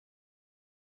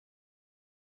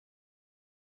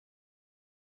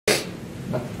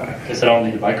I guess I don't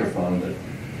need a microphone, but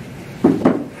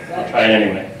I'll try it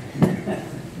anyway.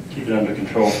 Keep it under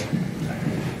control.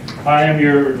 Hi, I'm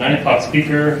your 9 o'clock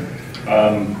speaker,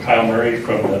 Kyle Murray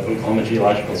from the Oklahoma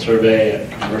Geological Survey at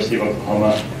the University of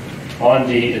Oklahoma. On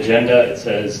the agenda, it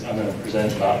says I'm going to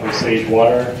present about Osage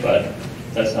water, but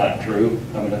that's not true.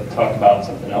 I'm going to talk about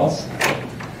something else.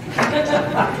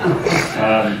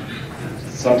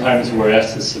 Sometimes we're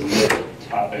asked to submit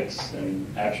topics and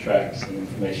abstracts and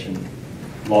information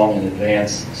long in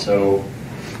advance, so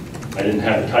I didn't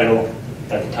have a title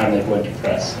at the time they went to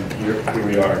press, and here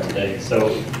we are today. So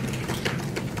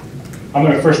I'm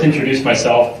going to first introduce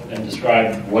myself and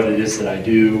describe what it is that I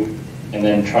do, and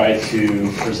then try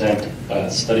to present a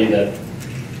study that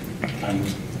I'm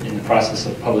in the process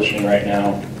of publishing right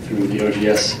now through the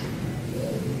OGS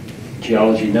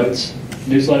Geology Notes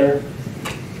newsletter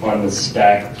on the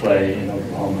stack play in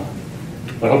Oklahoma.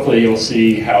 But hopefully you'll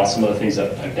see how some of the things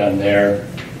that I've done there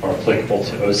are applicable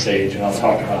to Osage, and I'll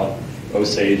talk about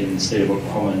Osage and the state of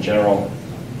Oklahoma in general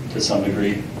to some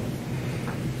degree.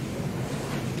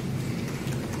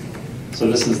 So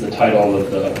this is the title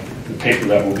of the paper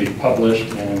that will be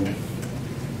published, and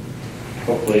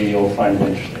hopefully you'll find it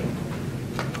interesting.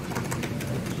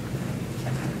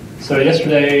 So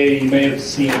yesterday you may have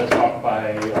seen a talk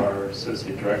by our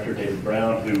Associate Director, David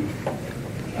Brown, who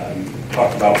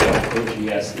talked about what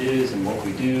OGS is and what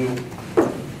we do,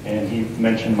 and he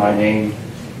mentioned my name,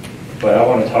 but I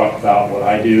want to talk about what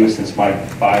I do since my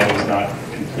bio is not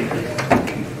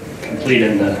complete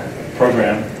in the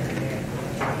program.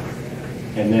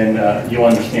 And then you'll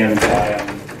understand why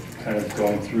I'm kind of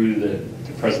going through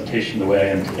the presentation the way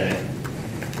I am today.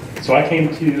 So I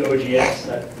came to OGS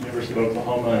at the University of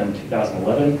Oklahoma in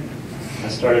 2011. I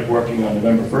started working on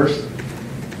November 1st,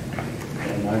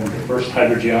 and I'm the first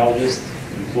hydrogeologist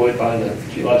employed by the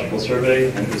Geological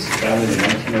Survey, and it was founded in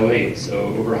 1908. So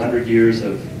over 100 years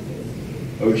of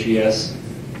OGS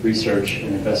research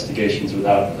and investigations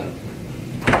without a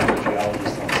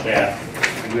hydrogeologist on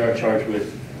staff. And we are charged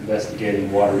with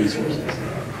investigating water resources.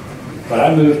 But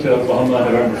I moved to Oklahoma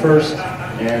on November 1st,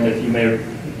 and if you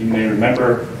may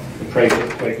remember, the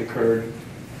quake occurred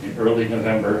in early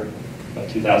November of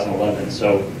 2011.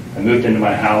 So I moved into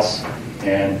my house,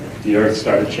 and the earth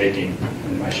started shaking,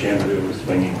 and my chandelier was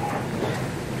swinging.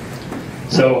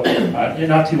 So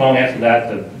not too long after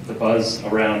that, the buzz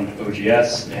around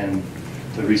OGS and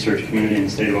the research community in the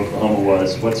state of Oklahoma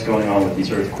was, what's going on with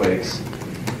these earthquakes?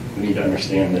 We need to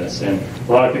understand this. And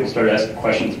a lot of people started asking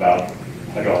questions about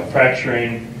hydraulic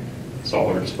fracturing,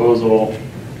 saltwater disposal,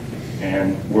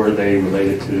 and were they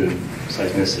related to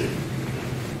seismicity?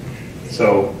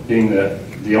 So being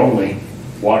the only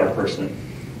water person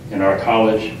in our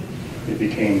college, it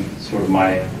became sort of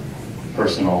my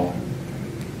personal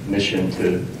mission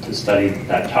to study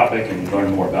that topic and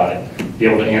learn more about it. Be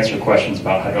able to answer questions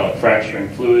about hydraulic fracturing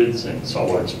fluids and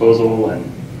saltwater disposal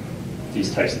and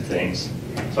these types of things.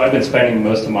 So I've been spending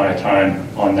most of my time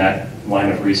on that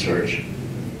line of research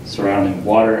surrounding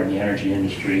water and the energy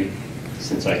industry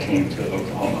since I came to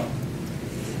Oklahoma.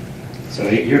 So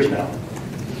 8 years now.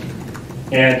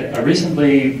 And I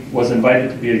recently was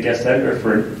invited to be a guest editor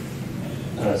for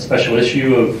a special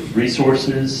issue of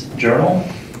Resources Journal.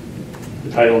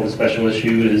 The title of the special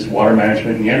issue is Water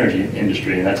Management in the Energy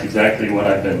Industry, and that's exactly what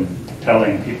I've been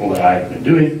telling people that I've been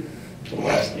doing for the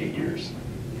last 8 years.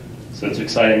 So it's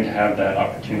exciting to have that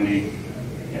opportunity,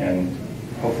 and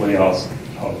hopefully I'll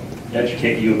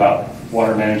educate you about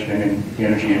water management in the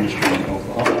energy industry in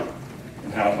Oklahoma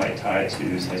and how it might tie to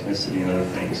seismicity and other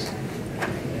things.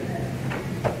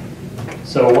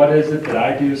 So what is it that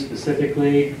I do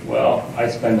specifically? Well, I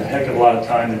spend a heck of a lot of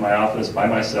time in my office by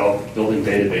myself building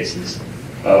databases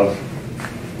of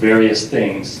various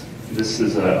things. This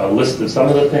is a list of some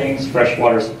of the things: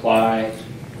 freshwater supply.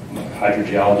 I'm a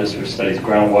hydrogeologist who studies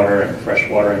groundwater and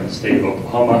freshwater in the state of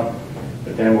Oklahoma.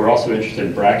 But then we're also interested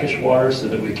in brackish water so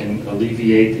that we can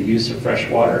alleviate the use of fresh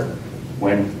water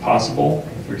when possible.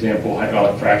 For example,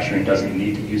 hydraulic fracturing doesn't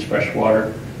need to use fresh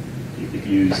water. You could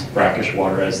use brackish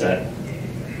water as that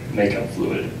makeup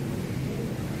fluid.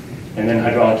 And then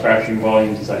hydraulic fracturing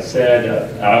volumes, as I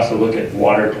said. I also look at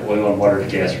water to oil and water to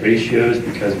gas ratios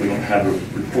because we don't have a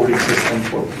reporting system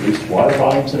for produced water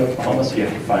volumes in Oklahoma, so you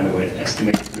have to find a way to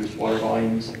estimate produced water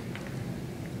volumes,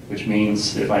 which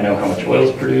means if I know how much oil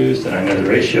is produced and I know the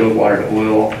ratio of water to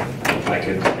oil, I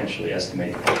could potentially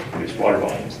estimate the produced water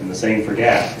volumes. And the same for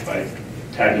gas. If I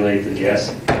tabulate the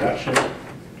gas production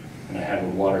and I have a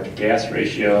water to gas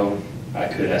ratio, I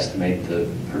could estimate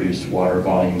the produced water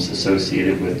volumes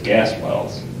associated with gas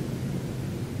wells.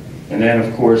 And then,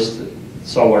 of course, the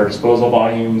saltwater disposal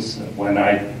volumes. When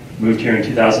I moved here in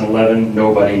 2011,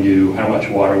 nobody knew how much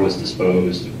water was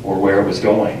disposed or where it was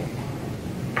going.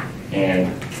 And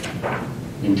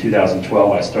in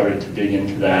 2012, I started to dig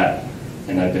into that,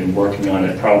 and I've been working on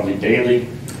it probably daily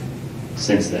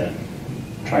since then,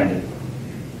 trying to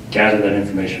gather that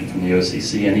information from the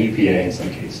OCC and EPA in some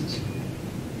cases.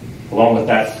 Along with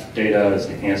that data is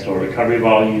enhanced oil recovery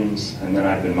volumes, and then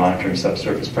I've been monitoring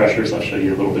subsurface pressures. I'll show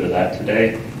you a little bit of that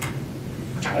today.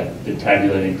 I've been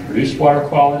tabulating produced water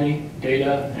quality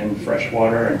data and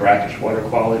freshwater and brackish water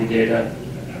quality data,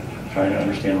 trying to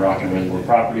understand rock and reservoir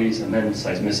properties, and then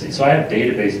seismicity. So I have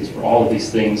databases for all of these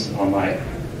things on my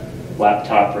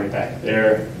laptop right back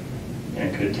there,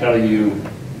 and could tell you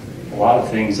a lot of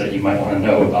things that you might want to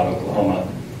know about Oklahoma,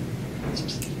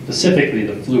 specifically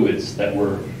the fluids that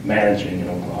we're managing in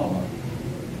Oklahoma.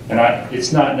 And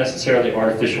it's not necessarily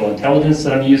artificial intelligence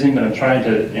that I'm using, but I'm trying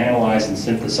to analyze and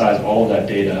synthesize all of that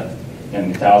data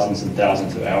and thousands of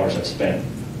hours I've spent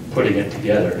putting it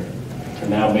together to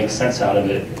now make sense out of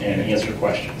it and answer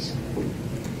questions.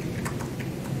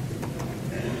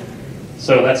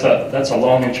 So that's a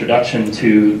long introduction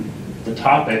to the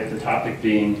topic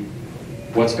being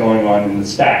what's going on in the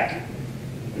stack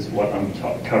is what I'm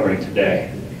covering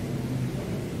today.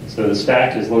 So the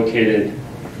stack is located,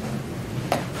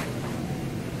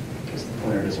 because the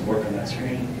pointer doesn't work on that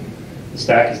screen. The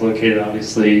stack is located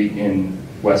obviously in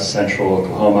west central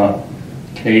Oklahoma.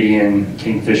 Canadian,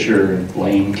 Kingfisher, and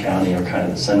Blaine County are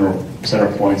kind of the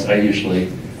center points. I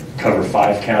usually cover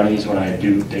 5 counties when I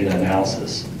do data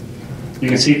analysis. You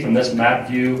can see from this map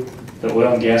view the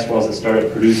oil and gas wells that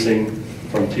started producing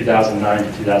from 2009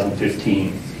 to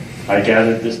 2015. I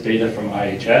gathered this data from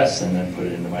IHS and then put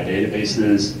it into my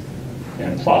databases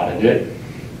and plotted it.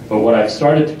 But what I've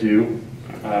started to do,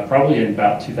 probably in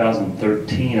about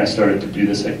 2013, I started to do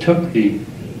this. I took the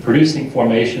producing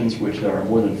formations, which there are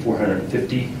more than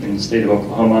 450 in the state of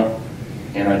Oklahoma,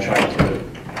 and I tried to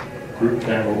group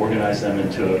them or organize them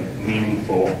into a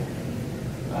meaningful,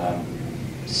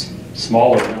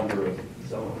 smaller number of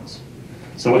zones.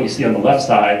 So what you see on the left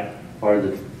side are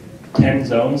the 10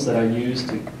 zones that I use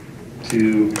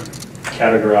to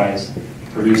categorize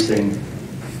producing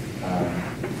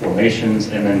formations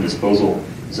and then disposal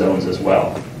zones as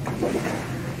well.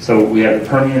 So we have the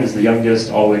Permian is the youngest,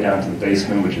 all the way down to the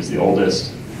basement, which is the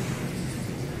oldest.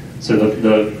 So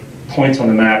the points on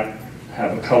the map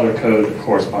have a color code that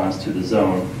corresponds to the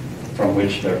zone from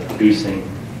which they're producing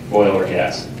oil or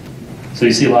gas. So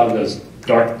you see a lot of those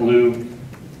dark blue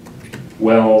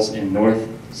wells in north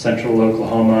central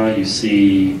Oklahoma. You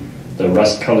see the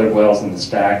rust-colored wells in the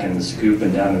stack and the scoop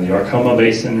and down in the Arkoma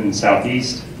Basin in the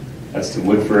southeast. That's the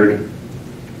Woodford.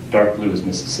 Dark blue is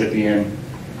Mississippian.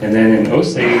 And then in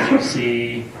Osage, you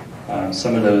see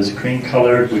some of those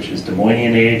cream-colored, which is Des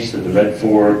Moines age, so the Red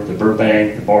Fort, the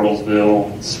Burbank, the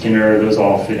Bartlesville, Skinner, those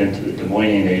all fit into the Des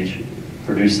Moines age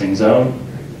producing zone.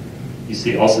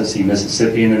 You also see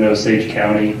Mississippian in Osage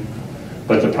County,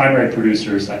 but the primary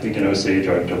producers, I think, in Osage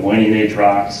are Des Moines age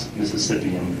rocks,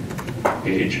 Mississippian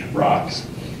age rocks.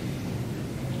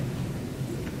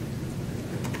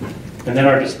 And then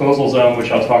our disposal zone,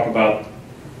 which I'll talk about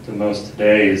the most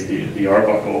today, is the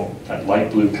Arbuckle, that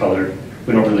light blue color.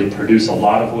 We don't really produce a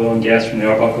lot of oil and gas from the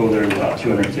Arbuckle. There's about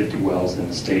 250 wells in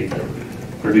the state that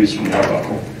produce from the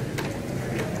Arbuckle.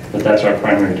 But that's our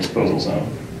primary disposal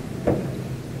zone.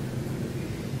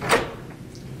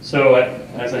 So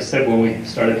as I said, when we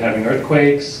started having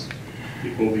earthquakes,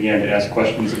 people began to ask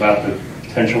questions about the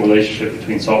potential relationship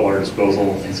between saltwater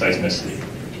disposal and seismicity.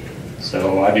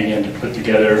 So I began to put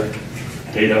together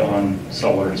data on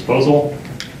saltwater disposal.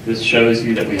 This shows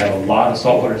you that we have a lot of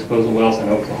saltwater disposal wells in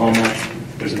Oklahoma.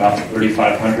 There's about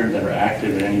 3,500 that are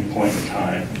active at any point in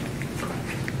time.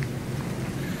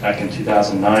 Back in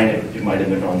 2009, it might have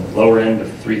been on the lower end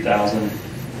of 3,000.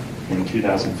 In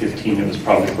 2015, it was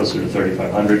probably closer to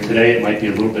 3,500. Today, it might be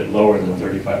a little bit lower than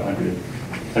 3,500.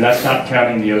 And that's not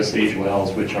counting the Osage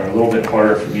wells, which are a little bit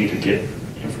harder for me to get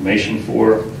information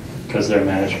for because they're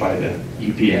managed by the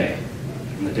EPA,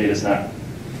 and the data is not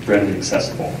readily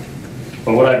accessible.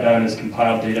 But what I've done is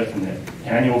compiled data from the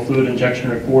annual fluid injection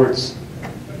reports,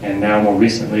 and now more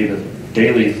recently the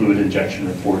daily fluid injection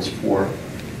reports for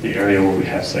the area where we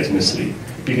have seismicity.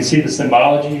 You can see the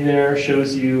symbology there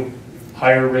shows you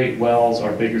higher rate wells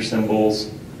are bigger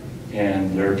symbols,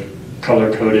 and they're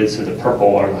color-coded, so the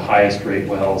purple are the highest rate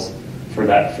wells for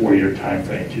that 4-year time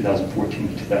frame, 2014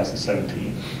 to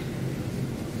 2017.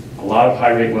 A lot of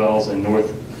high-rate wells in north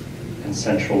and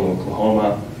central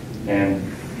Oklahoma, and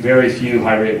very few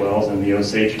high-rate wells in the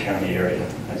Osage County area,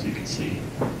 as you can see.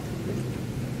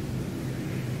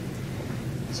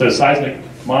 So seismic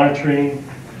monitoring,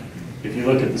 If you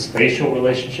look at the spatial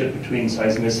relationship between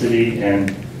seismicity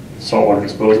and saltwater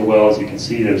disposal wells, you can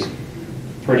see there's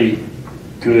pretty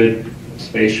good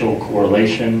spatial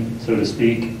correlation, so to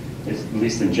speak, at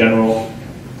least in general.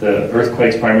 The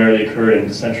earthquakes primarily occurred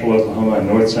in central Oklahoma and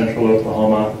north central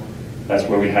Oklahoma. That's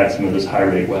where we had some of those high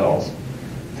rate wells.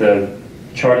 The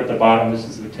chart at the bottom, this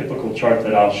is the typical chart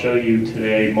that I'll show you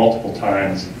today multiple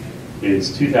times,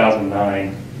 is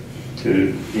 2009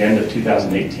 to the end of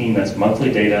 2018. That's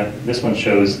monthly data. This one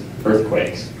shows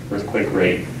earthquakes, earthquake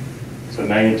rate. So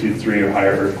magnitude 3 or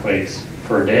higher earthquakes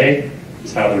per day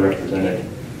is how they're represented.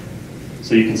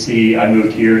 So you can see I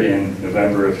moved here in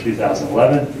November of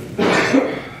 2011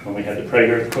 when we had the Prague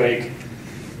earthquake,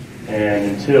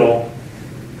 and until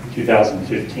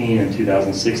 2015 and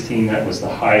 2016, that was the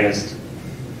highest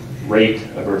rate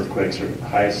of earthquakes, or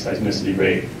highest seismicity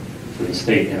rate for the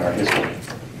state in our history.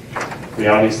 We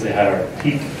obviously had our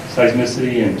peak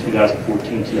seismicity in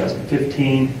 2014,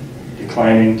 2015,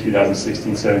 declining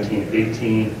 2016, 17,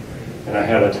 18, and I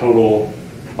have a total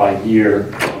by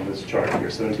year on this chart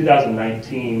here. So in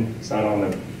 2019, it's not on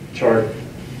the chart,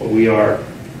 but we are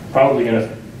probably going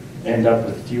to end up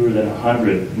with fewer than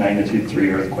 100 magnitude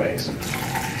 3 earthquakes.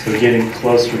 So getting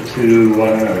closer to, I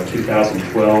don't know,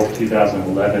 2012,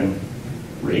 2011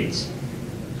 rates.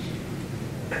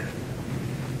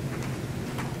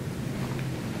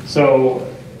 So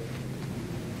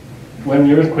when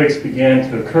the earthquakes began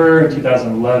to occur in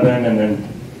 2011 and then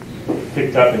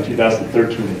picked up in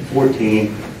 2013 and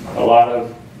 14, a lot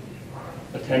of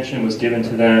attention was given to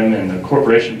them, and the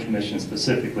Corporation Commission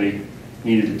specifically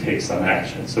needed to take some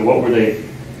action. So what were they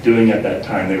doing at that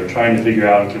time? They were trying to figure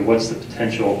out, okay, what's the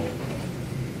potential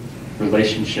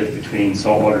relationship between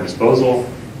saltwater disposal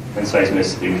and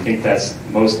seismicity? We think that's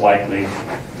most likely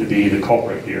to be the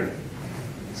culprit here.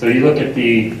 So you look at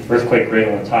the earthquake rate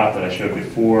on the top that I showed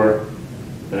before.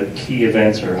 The key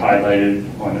events are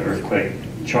highlighted on the earthquake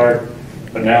chart,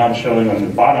 but now I'm showing on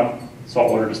the bottom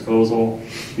saltwater disposal.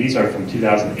 These are from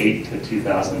 2008 to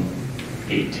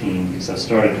 2018 because I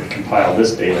started to compile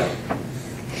this data.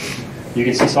 You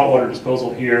can see saltwater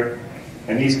disposal here,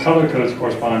 and these color codes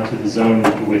correspond to the zone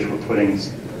into which we're putting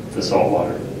the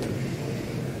saltwater.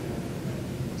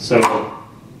 So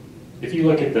if you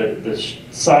look at the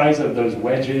size of those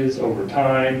wedges over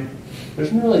time,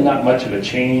 there's really not much of a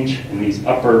change in these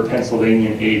upper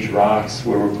Pennsylvanian age rocks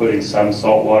where we're putting some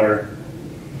saltwater.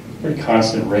 Pretty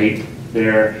constant rate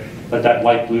there, but that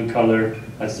light blue color,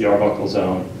 that's the Arbuckle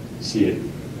zone. You see a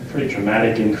pretty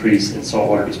dramatic increase in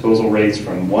saltwater disposal rates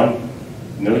from 1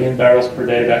 million barrels per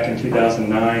day back in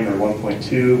 2009, or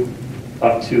 1.2,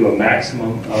 up to a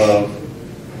maximum of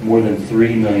more than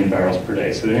 3 million barrels per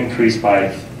day. So it increased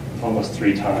by almost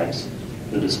 3 times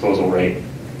the disposal rate.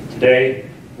 Today,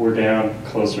 we're down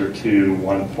closer to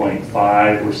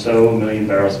 1.5 or so million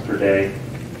barrels per day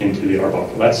into the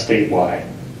Arbuckle. That's statewide,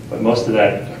 but most of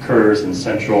that occurs in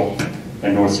central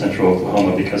and north central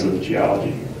Oklahoma because of the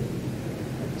geology.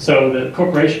 So the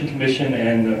Corporation Commission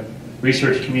and the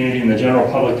research community and the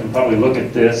general public can probably look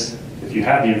at this, if you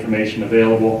have the information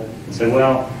available, and say,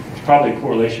 well, there's probably a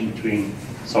correlation between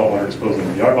saltwater disposal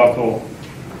in the Arbuckle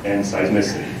and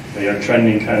seismicity. They are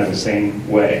trending kind of the same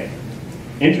way.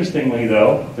 Interestingly,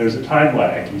 though, there's a time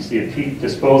lag. You see a peak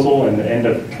disposal in the end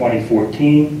of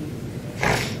 2014,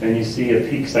 and you see a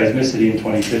peak seismicity in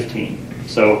 2015.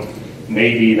 So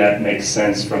maybe that makes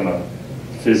sense from a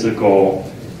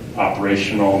physical,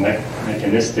 operational,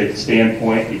 mechanistic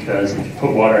standpoint, because if you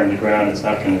put water in the ground, it's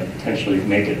not going to potentially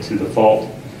make it to the fault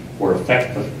or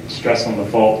affect the stress on the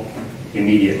fault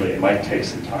immediately. It might take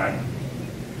some time.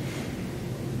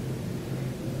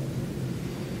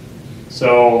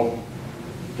 So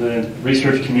the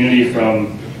research community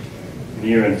from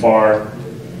near and far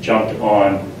jumped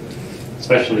on,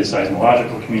 especially the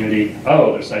seismological community.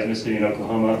 Oh, there's seismicity in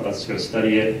Oklahoma. Let's go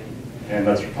study it, and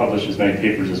let's publish as many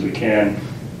papers as we can,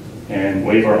 and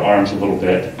wave our arms a little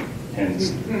bit, and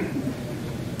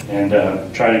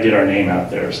try to get our name out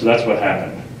there. So that's what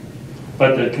happened.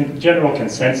 But the general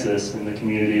consensus in the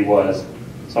community was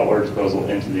saltwater disposal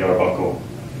into the Arbuckle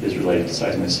is related to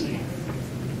seismicity.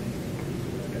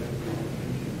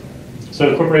 So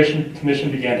the Corporation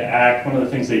Commission began to act. One of the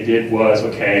things they did was,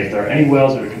 okay, if there are any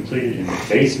wells that are completed in the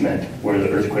basement where the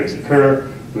earthquakes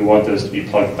occur, we want those to be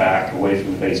plugged back away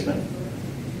from the basement.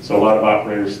 So a lot of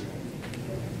operators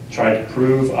tried to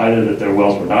prove either that their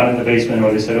wells were not in the basement,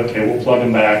 or they said, okay, we'll plug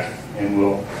them back and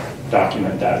we'll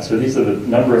document that. So these are the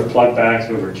number of plug backs,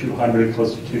 over 200,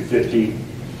 close to 250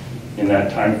 in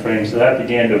that time frame. So that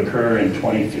began to occur in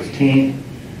 2015.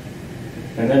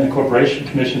 And then the Corporation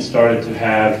Commission started to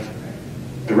have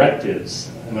directives,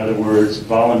 in other words,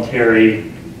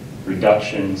 voluntary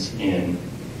reductions in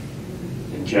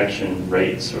injection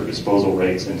rates or disposal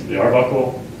rates into the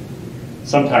Arbuckle.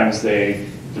 Sometimes the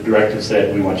directive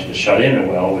said, we want you to shut in a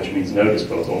well, which means no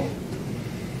disposal.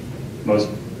 Most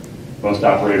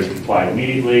operators complied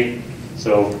immediately,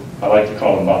 so I like to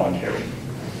call them voluntary.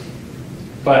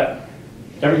 But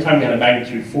every time we had a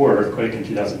magnitude 4 earthquake in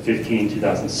 2015,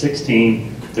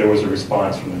 2016, there was a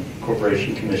response from the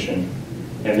Corporation Commission,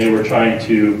 and they were trying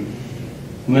to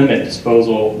limit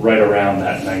disposal right around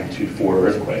that magnitude 4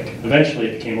 earthquake. Eventually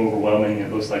it became overwhelming.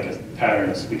 It looks like a pattern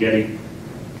of spaghetti.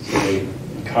 So they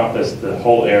encompassed the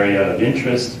whole area of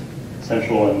interest,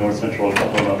 central and north central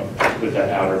Oklahoma, with that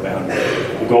outer boundary.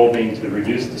 The goal being to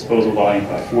reduce disposal volume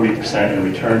by 40% and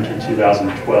return to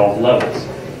 2012 levels,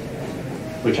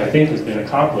 which I think has been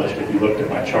accomplished if you looked at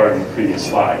my chart in the previous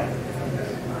slide.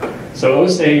 So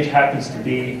Osage happens to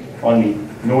be on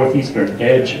the northeastern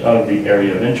edge of the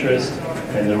area of interest,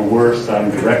 and there were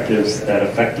some directives that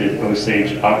affected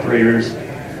Osage operators.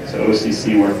 So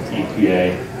OCC worked with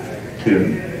EPA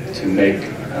to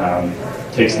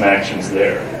take some actions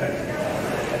there.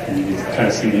 And you can kind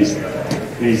of see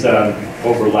these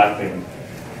overlapping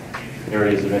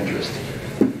areas of interest.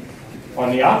 On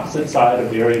the opposite side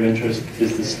of the area of interest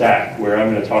is the stack, where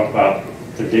I'm going to talk about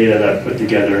the data that I've put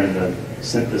together in the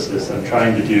synthesis I'm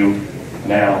trying to do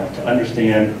now to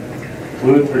understand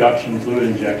fluid production, fluid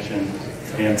injection,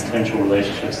 and potential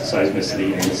relationships to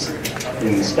seismicity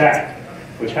in the stack,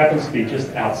 which happens to be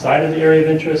just outside of the area of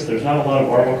interest. There's not a lot of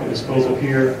Arbuckle disposal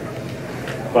here,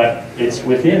 but it's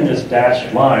within this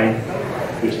dashed line,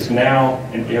 which is now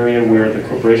an area where the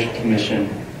Corporation Commission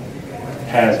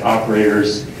has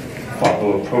operators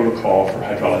follow a protocol for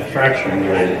hydraulic fracturing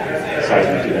related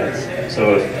seismic events.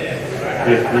 So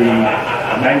if the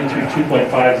magnitude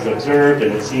 2.5 is observed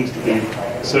and it seems to be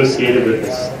associated with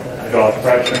this hydraulic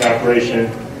fracturing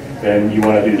operation, then you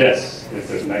want to do this. If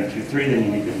there's a magnitude 3, then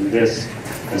you need to do this,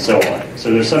 and so on.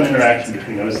 So there's some interaction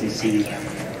between OCC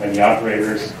and the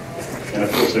operators, and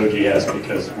of course OGS,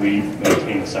 because we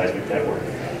maintain the seismic network.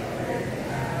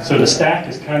 So the stack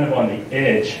is kind of on the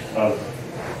edge of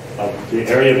the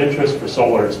area of interest for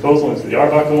saltwater disposal into the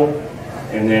Arbuckle,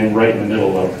 and then right in the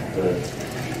middle of the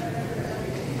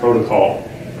protocol,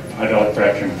 hydraulic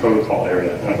fracturing protocol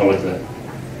area. I don't know what the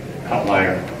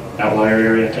outlier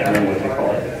area, I can't remember what they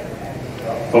call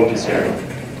it, focus area.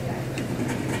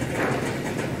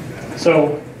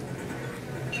 So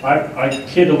I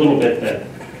kid a little bit that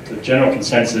the general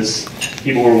consensus,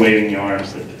 people were waving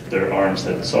their arms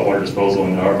that saltwater disposal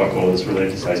in the Arbuckle is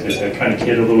related to seismicity. I kind of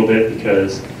kid a little bit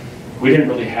because we didn't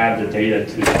really have the data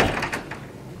to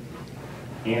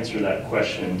answer that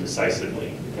question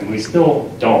decisively. And we still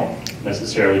don't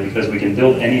necessarily, because we can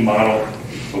build any model,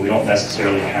 but we don't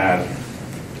necessarily have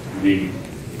the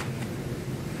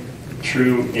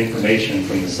true information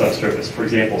from the subsurface. For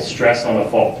example, stress on a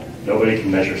fault. Nobody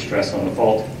can measure stress on a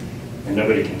fault, and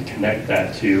nobody can connect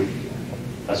that to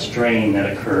a strain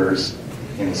that occurs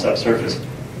in the subsurface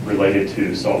related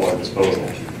to saltwater disposal.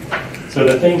 So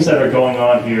the things that are going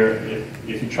on here,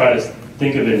 if you try to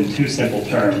think of it in two simple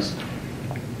terms,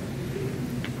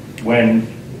 when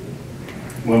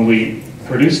we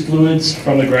produce fluids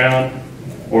from the ground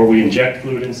or we inject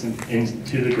fluid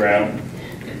into the ground,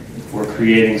 we're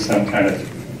creating some kind of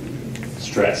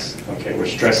stress. Okay, we're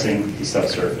stressing the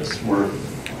subsurface. We're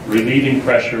relieving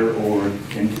pressure or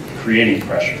creating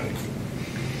pressure.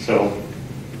 So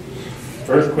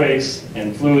earthquakes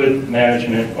and fluid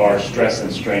management are stress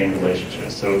and strain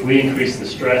relationships. So if we increase the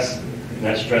stress, and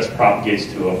that stress propagates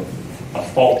to a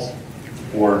fault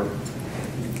or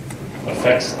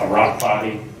affects a rock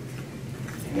body,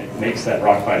 and it makes that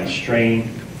rock body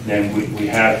strain, then we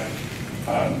have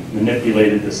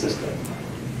manipulated the system.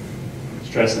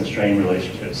 Stress and strain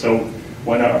relationships. So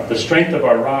when the strength of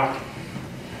our rock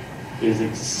is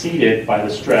exceeded by the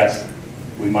stress,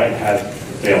 we might have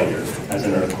failure as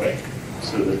an earthquake.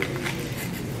 So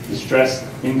the stress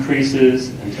increases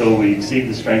until we exceed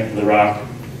the strength of the rock,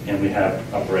 and we have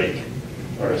a break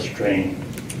or a strain.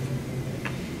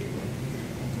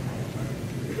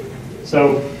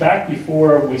 So back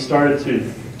before we started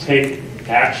to take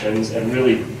actions and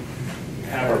really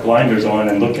have our blinders on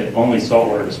and look at only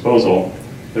saltwater disposal,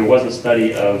 there was a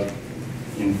study of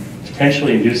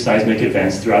potentially induced seismic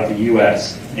events throughout the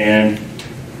U.S. and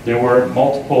there were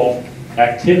multiple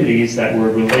activities that were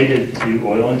related to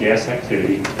oil and gas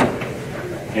activity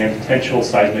and potential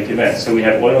seismic events. So we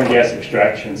have oil and gas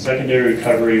extraction, secondary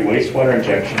recovery, wastewater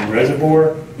injection,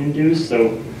 reservoir induced,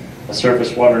 so a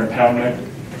surface water impoundment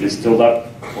is filled up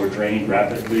or drained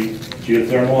rapidly,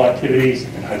 geothermal activities,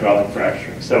 and hydraulic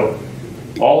fracturing. So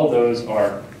all of those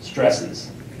are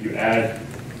stresses. You add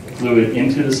fluid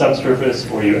into the subsurface,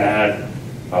 or you add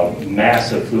a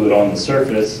mass of fluid on the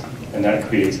surface, and that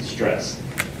creates stress.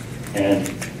 And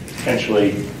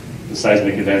potentially, the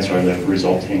seismic events are the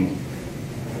resulting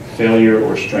failure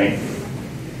or strain.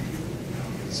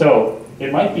 So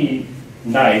it might be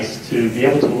nice to be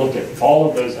able to look at all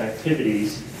of those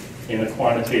activities in a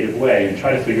quantitative way and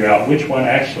try to figure out which one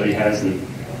actually has the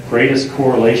greatest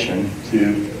correlation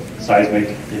to seismic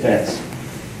events.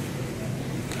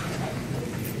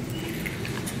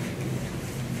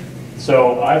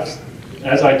 So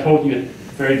as I told you at the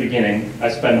very beginning, I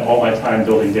spend all my time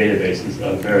building databases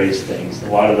of various things. A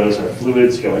lot of those are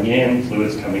fluids going in,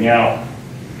 fluids coming out,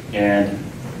 and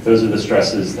those are the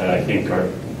stresses that I think are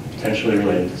potentially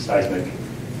related to seismic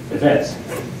events.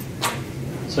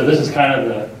 So this is kind of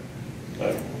the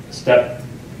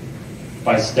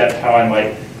step-by-step how I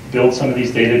might build some of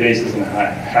these databases and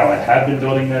how I have been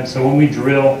building them. So when we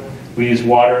drill, we use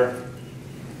water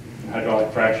and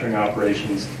hydraulic fracturing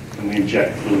operations, and we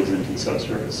inject fluids into the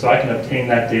subsurface. So I can obtain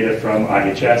that data from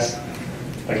IHS.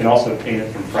 I can also obtain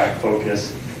it from frac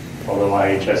focus, although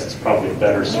IHS is probably a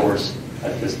better source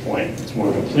at this point. It's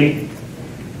more complete.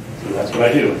 So that's what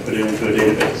I do, put it into a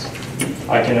database.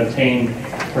 I can obtain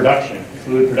production,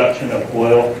 fluid production of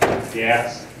oil,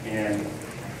 gas, and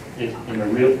in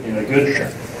a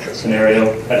good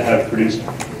scenario, that have produced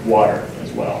water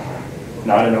as well.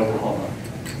 Not in Oklahoma.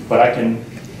 But I can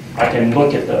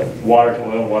look at the water to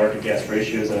oil, water to gas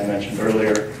ratios that I mentioned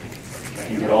earlier. I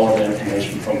can get all of the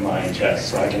information from IHS.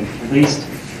 So I can at least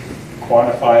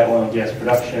quantify oil and gas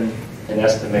production and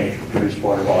estimate produced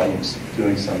water volumes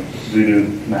doing some voodoo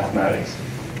mathematics.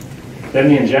 Then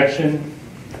the injection,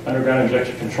 underground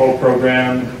injection control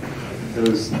program,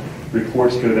 those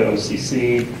reports go to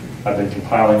OCC. I've been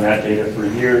compiling that data for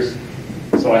years,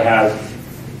 so I have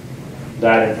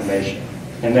that information.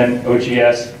 And then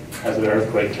OGS has an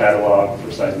earthquake catalog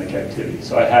for seismic activity.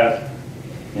 So I have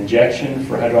injection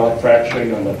for hydraulic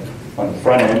fracturing on the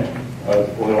front end of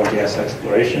oil and gas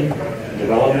exploration and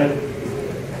development.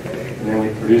 And then we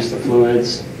produce the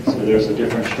fluids, so there's a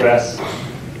different stress.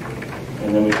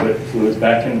 And then we put fluids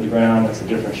back into the ground, that's a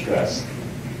different stress.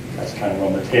 That's kind of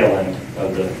on the tail end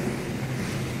of the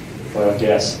oil and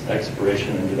gas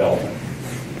exploration and development.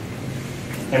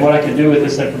 And what I can do with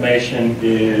this information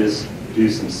is do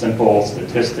some simple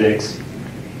statistics,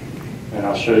 and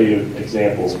I'll show you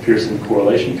examples, Pearson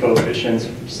correlation coefficients,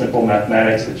 simple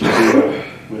mathematics that you do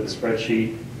with a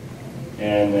spreadsheet,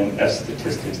 and then S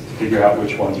statistics to figure out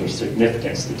which ones are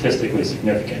significant, statistically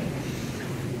significant.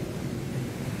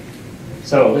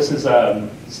 So this is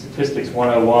Statistics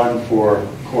 101 for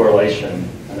correlation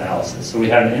analysis. So we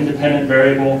have an independent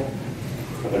variable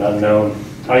of an unknown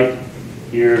type.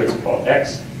 Here it's called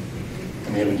X.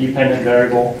 And we have a dependent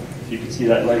variable, if you can see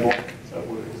that label. So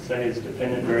what we say is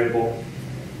dependent variable.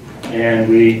 And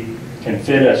we can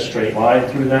fit a straight line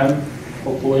through them,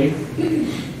 hopefully.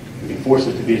 We can force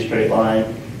it to be a straight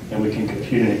line, and we can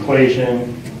compute an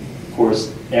equation. Of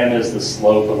course, M is the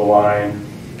slope of the line,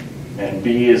 and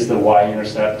B is the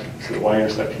y-intercept. So the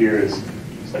y-intercept here is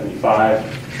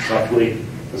 75, roughly.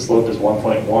 The slope is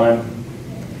 1.1.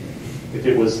 If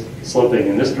it was sloping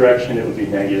in this direction, it would be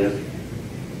negative.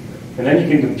 And then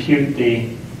you can compute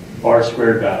the R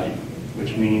squared value,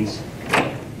 which means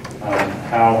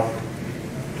how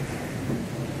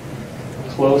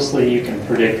closely you can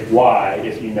predict Y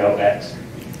if you know X.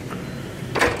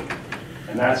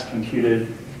 And that's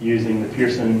computed using the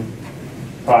Pearson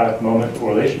product moment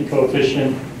correlation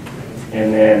coefficient,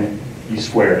 and then you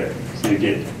square it. So you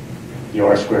get the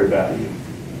R squared value.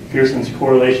 Pearson's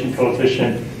correlation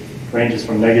coefficient ranges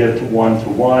from negative to 1 to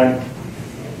 1.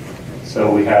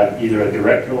 So we have either a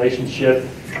direct relationship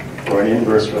or an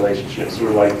inverse relationship,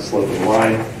 sort of like the slope of the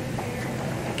line.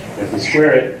 If we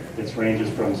square it, it ranges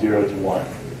from 0 to 1.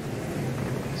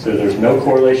 So there's no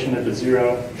correlation at the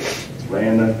 0. It's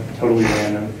random, totally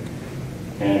random,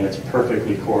 and it's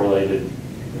perfectly correlated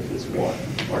if it's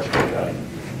 1, R squared value.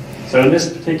 So in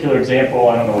this particular example,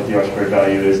 I don't know what the R squared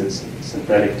value is. It's a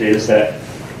synthetic data set,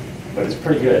 but it's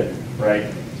pretty good, right?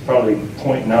 It's probably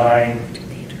 0.9,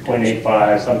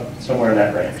 0.85, somewhere in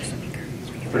that range.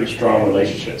 Pretty strong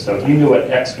relationship. So if you knew what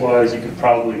X was, you could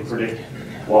probably predict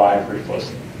Y pretty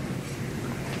closely.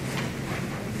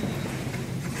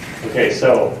 Okay,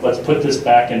 so let's put this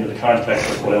back into the context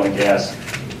of oil and gas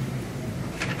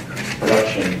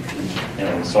production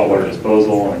and saltwater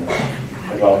disposal and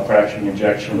hydraulic fracturing,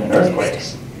 injection, and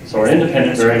earthquakes. So our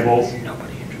independent variables,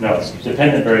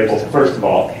 dependent variables, first of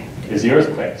all, is the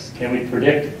earthquakes. Can we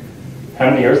predict how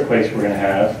many earthquakes we're going to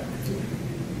have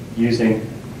using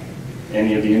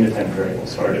any of the independent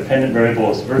variables. So our dependent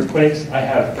variable is earthquakes. I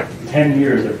have 10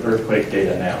 years of earthquake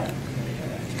data now.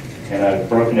 And I've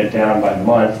broken it down by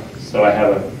month, so I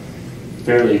have a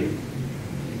fairly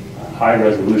high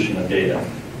resolution of data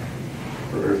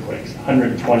for earthquakes,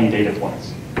 120 data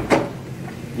points.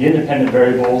 The independent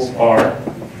variables are,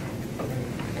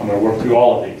 I'm going to work through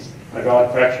all of these.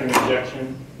 Hydraulic fracturing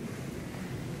injection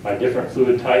by different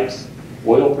fluid types,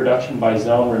 oil production by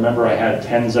zone. Remember, I had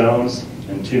 10 zones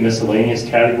and 2 miscellaneous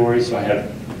categories, so I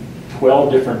have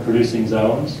 12 different producing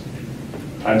zones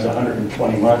times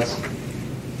 120 months.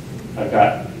 I've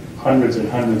got hundreds and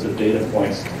hundreds of data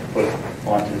points to put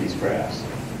onto these graphs.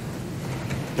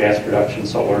 Gas production,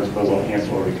 saltwater disposal, and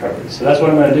soil recovery. So that's what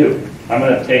I'm going to do. I'm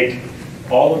going to take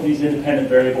all of these independent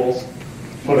variables,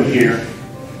 put them here,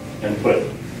 and put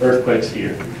earthquakes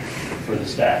here for the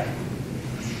stack.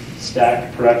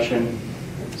 Stack production,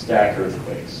 stack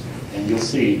earthquakes. And you'll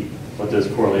see what those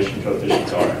correlation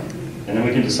coefficients are. And then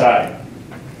we can decide,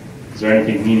 is there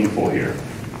anything meaningful here?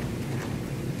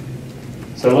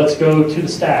 So let's go to the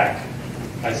stack.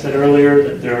 I said earlier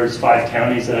that there's 5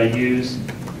 counties that I use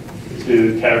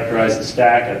to characterize the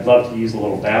stack. I'd love to use a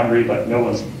little boundary, but no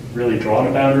one's really drawn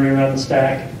a boundary around the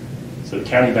stack. So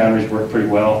county boundaries work pretty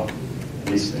well,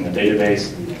 at least in the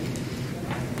database.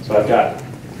 So I've got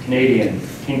Canadian,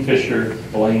 Kingfisher,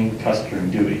 Blaine, Custer,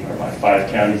 and Dewey are my 5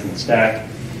 counties in the stack.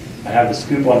 I have the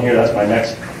scoop on here, that's my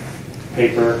next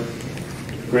paper.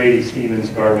 Grady, Stevens,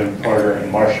 Garvin, Carter,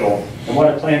 and Marshall. And what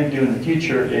I plan to do in the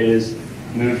future is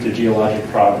move to geologic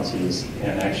provinces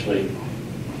and actually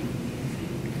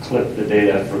clip the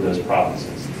data for those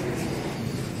provinces.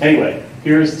 Anyway,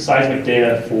 here's the seismic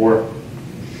data for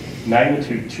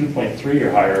magnitude 2.3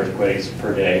 or higher earthquakes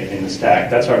per day in the stack.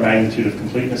 That's our magnitude of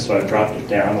completeness, so I've dropped it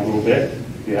down a little bit.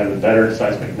 We have a better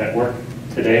seismic network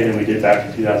today than we did back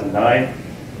in 2009.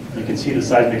 You can see the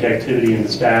seismic activity in the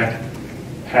stack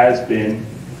has been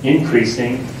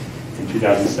increasing in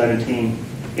 2017,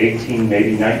 18,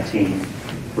 maybe 19,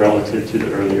 relative to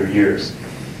the earlier years.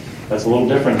 That's a little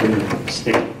different than the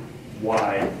stick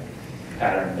Y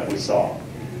pattern that we saw.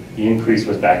 The increase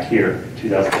was back here,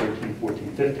 2013,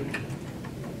 14, 15.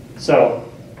 So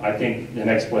I think an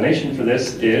explanation for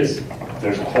this is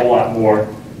there's a whole lot more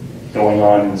going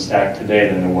on in the stack today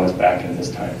than there was back in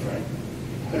this time frame.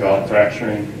 Hydraulic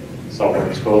fracturing, saltwater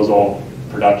disposal,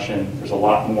 production, there's a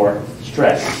lot more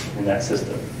stress in that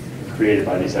system created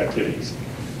by these activities.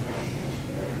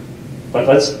 But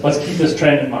let's keep this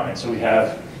trend in mind. So we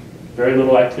have very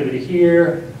little activity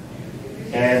here,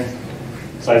 and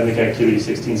seismic activity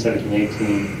 16, 17,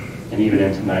 18, and even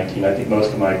into 19. I think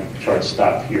most of my charts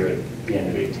stop here at the end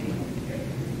of 18.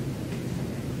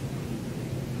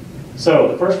 So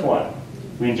the first one,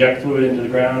 we inject fluid into the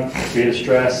ground, create a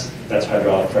stress, that's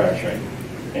hydraulic fracturing.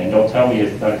 And don't tell me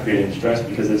it's not creating stress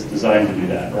because it's designed to do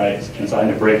that, right? It's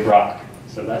designed to break rock,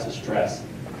 so that's a stress.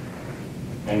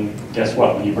 And guess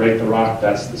what? When you break the rock,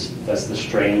 that's the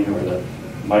strain or the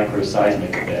microseismic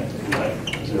event that you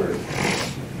might observe.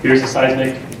 Here's the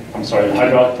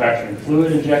hydraulic fracturing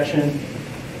fluid injection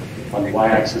on the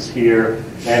y-axis here,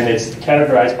 and it's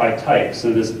categorized by type.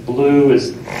 So this blue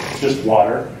is just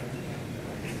water,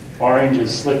 orange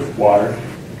is slick water,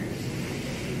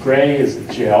 gray is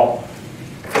gel,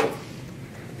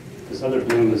 this other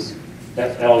blue is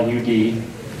FLUD.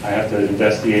 I have to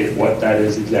investigate what that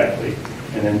is exactly.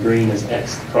 And then green is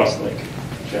X, crosslink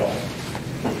gel.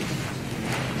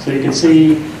 So you can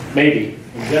see, maybe,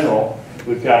 in general,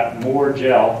 we've got more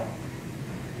gel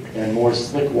and more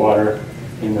slick water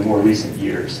in the more recent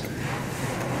years.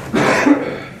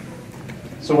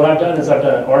 So what I've done is I've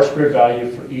done an R-squared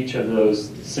value for each of those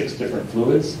 6 different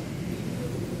fluids.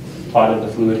 Plotted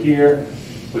the fluid here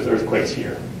with earthquakes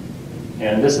here.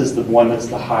 And this is the one that's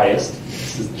the highest.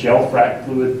 This is gel frac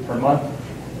fluid per month.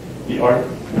 The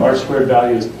R-squared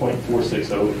value is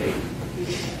 0.4608.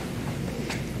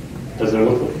 Does it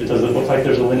look like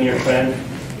there's a linear trend?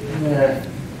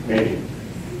 Maybe.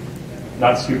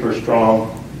 Not super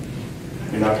strong.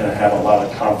 You're not going to have a lot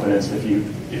of confidence if you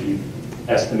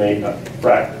estimate a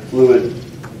frac fluid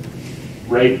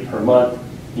rate per month.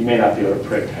 You may not be able to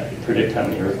predict how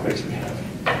many earthquakes we have.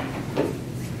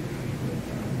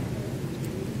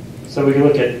 So we can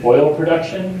look at oil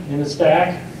production in the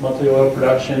stack, monthly oil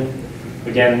production.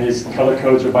 Again, these color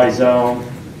codes are by zone,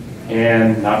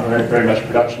 and not very much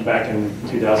production back in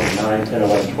 2009, 10,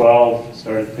 11, 12.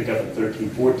 Started to pick up in 13,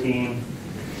 14.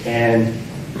 And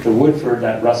the Woodford,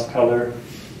 that rust color,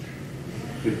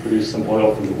 we produced some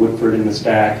oil from the Woodford in the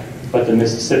stack, but the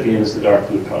Mississippian is the dark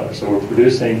blue color. So we're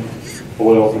producing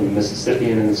oil from the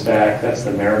Mississippian in the stack. That's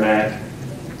the Merrimack,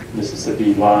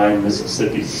 Mississippi Lime,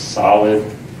 Mississippi Solid,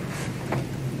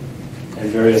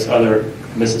 various other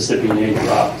Mississippian age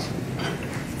rocks.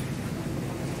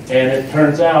 And it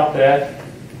turns out that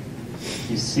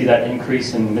you see that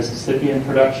increase in Mississippian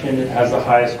production, it has the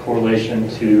highest correlation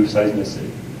to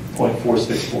seismicity,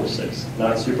 0.4646.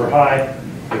 Not super high,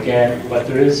 again, but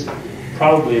there is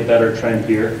probably a better trend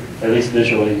here, at least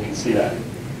visually you can see that,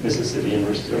 Mississippi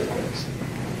versus earthquakes.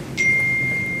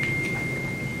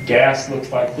 Gas looks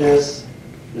like this.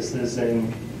 This is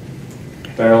in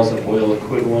barrels of oil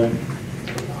equivalent,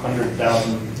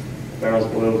 100,000 barrels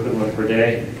of oil equivalent per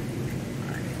day.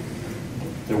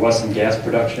 There was some gas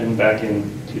production back in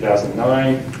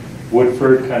 2009.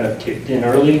 Woodford kind of kicked in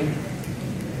early,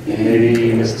 and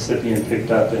maybe Mississippian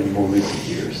picked up in more recent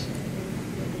years.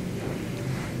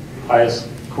 Highest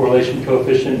correlation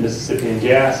coefficient, Mississippian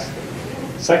gas.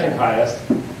 Second highest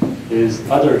is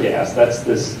other gas. That's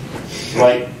this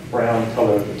light brown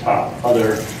color at the top.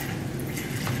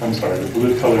 The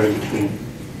blue color in between.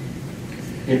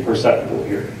 Imperceptible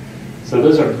here. So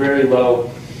those are very low,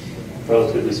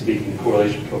 relatively speaking,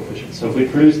 correlation coefficients. So if we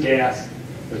produce gas,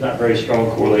 there's not very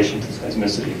strong correlation to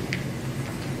seismicity.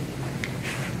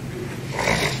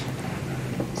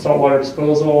 Saltwater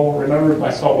disposal. Remember my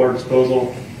saltwater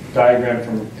disposal diagram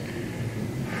from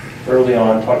early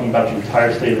on, talking about the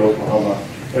entire state of Oklahoma.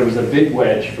 There was a big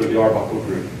wedge for the Arbuckle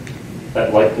group,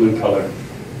 that light blue color.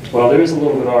 Well, there is a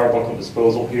little bit of Arbuckle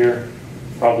disposal here,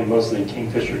 probably mostly in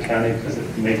Kingfisher County, because it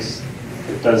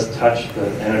does touch the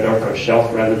Anadarko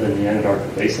Shelf rather than the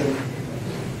Anadarko Basin.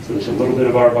 So there's a little bit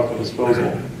of Arbuckle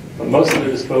disposal. But most of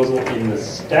the disposal in the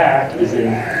stack is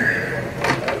in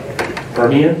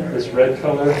Permian, this red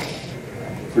color,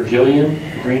 Virgilian,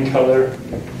 green color,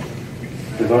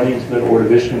 Devonian to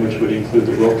Mid-Ordovician, which would include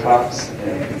the Wilcox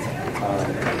and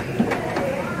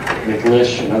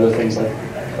McLish and other things of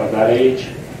that age.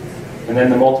 And then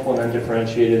the multiple and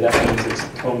undifferentiated, that means it's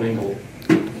commingled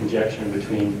injection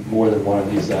between more than one of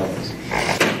these zones.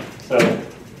 So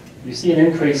you see an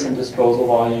increase in disposal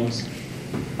volumes.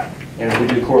 And if we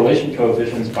do correlation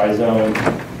coefficients by zone,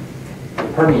 the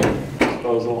Permian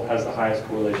disposal has the highest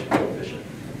correlation coefficient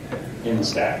in the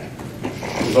stack.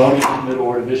 Devonian to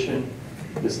Mid-Ordovician,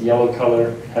 this yellow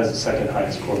color, has the second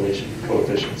highest correlation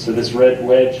coefficient. So this red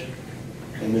wedge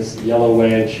and this yellow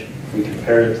wedge, we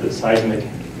compare it to the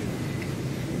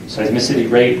seismicity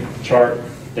rate chart,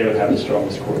 they would have the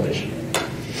strongest correlation.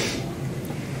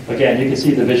 Again, you can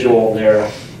see the visual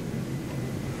there.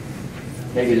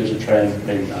 Maybe there's a trend,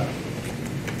 maybe not.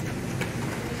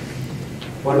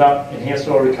 What about enhanced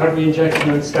oil recovery injection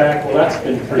in the stack? Well, that's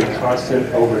been pretty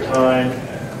constant over time.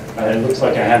 It looks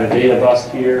like I have a data bust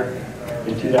here.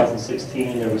 In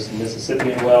 2016, there was some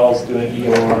Mississippian wells doing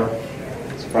EOR,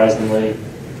 surprisingly.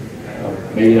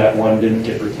 Maybe that one didn't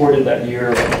get reported that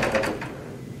year, but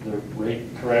the rate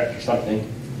correct or something.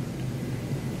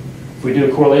 If we do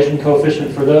a correlation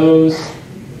coefficient for those,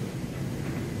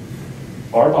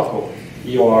 Arbuckle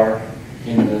EOR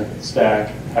in the stack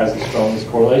has the strongest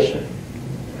correlation,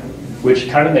 which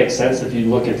kind of makes sense if you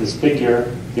look at this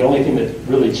figure. The only thing that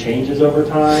really changes over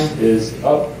time is,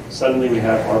 suddenly we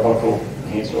have Arbuckle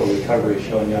enhanced oil recovery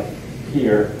showing up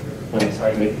here when the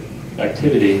seismic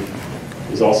activity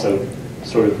is also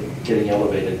sort of getting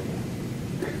elevated.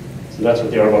 So that's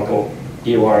what the Arbuckle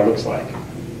EOR looks like.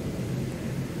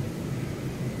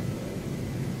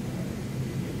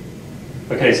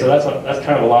 Okay, so that's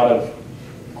kind of a lot of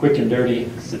quick and dirty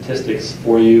statistics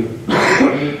for you.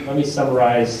 Let me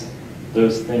summarize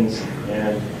those things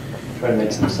and try to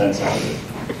make some sense out of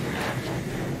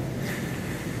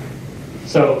it.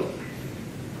 So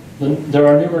there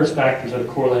are numerous factors that are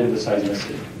correlated with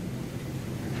seismicity.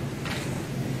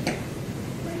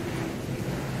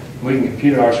 We can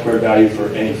compute an R-squared value for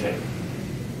anything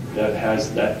that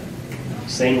has that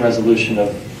same resolution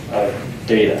of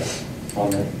data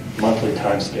on the monthly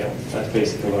time scale. That's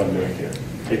basically what I'm doing here.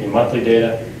 Taking monthly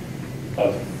data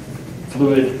of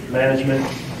fluid management,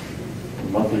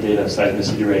 and monthly data of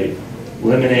seismicity rate,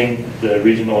 limiting the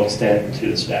regional extent to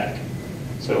the stack.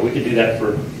 So we could do that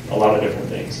for a lot of different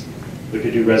things. We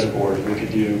could do reservoirs, we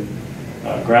could do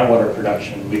groundwater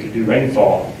production, we could do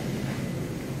rainfall,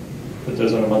 put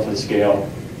those on a monthly scale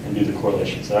and do the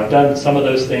correlations. And I've done some of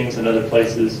those things in other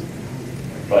places,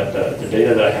 but the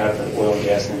data that I have for the oil and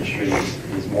gas industry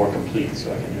is more complete,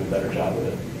 so I can do a better job of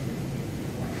it.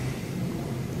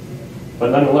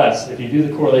 But nonetheless, if you do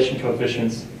the correlation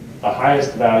coefficients, the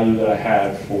highest value that I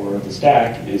have for the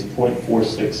stack is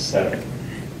 0.467.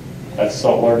 That's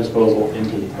saltwater disposal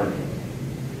into the Permian.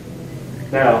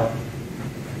 Now,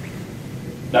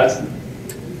 that's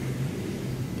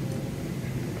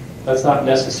not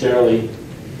necessarily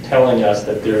telling us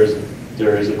that there's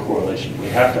there is a correlation. We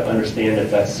have to understand that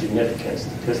that's significant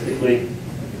statistically.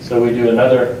 So we do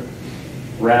another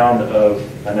round of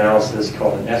analysis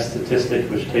called an F statistic,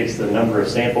 which takes the number of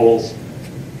samples,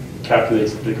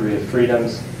 calculates the degree of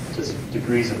freedoms, just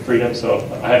degrees of freedom. So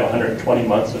I have 120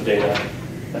 months of data.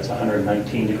 That's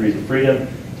 119 degrees of freedom.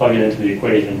 Plug it into the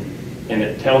equation, and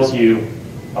it tells you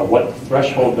what the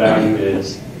threshold value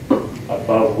is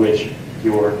above which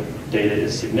your data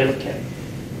is significant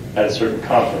at a certain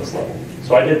confidence level.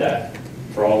 So I did that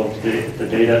for all of the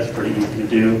data. It's pretty easy to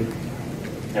do.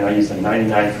 And I used a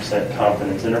 99%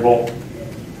 confidence interval.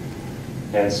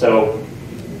 And so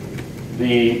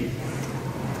the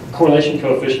correlation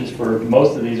coefficients for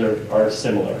most of these are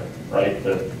similar, right?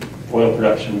 The oil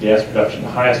production, gas production,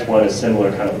 the highest one is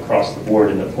similar kind of across the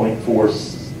board in the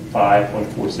 0.45,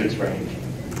 0.46 range.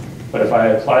 But if I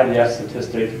apply the F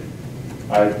statistic,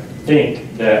 I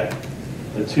think that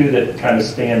the two that kind of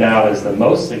stand out as the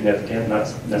most significant, not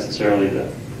necessarily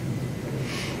the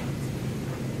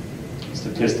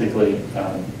statistically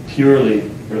purely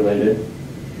related,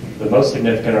 the most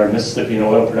significant are Mississippian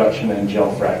oil production and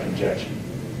gel frac injection.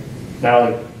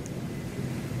 Now, the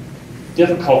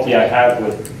difficulty I have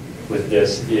with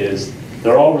this is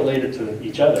they're all related to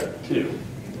each other, too.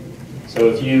 So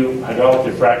if you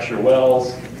hydraulically fracture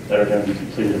wells that are going to be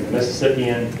completed in the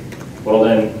Mississippian, well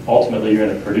then ultimately you're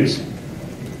going to produce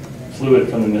fluid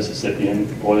from the Mississippian,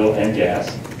 oil and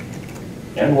gas,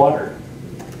 and water.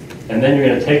 And then you're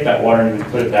going to take that water and you're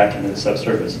going to put it back into the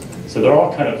subsurface. So they're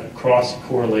all kind of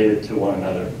cross-correlated to one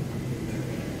another.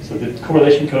 So the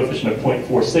correlation coefficient of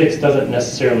 0.46 doesn't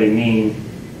necessarily mean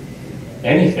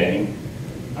anything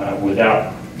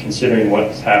without considering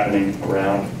what's happening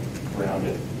around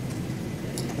it.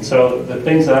 And so the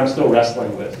things that I'm still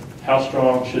wrestling with, how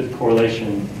strong should the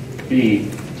correlation be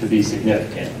to be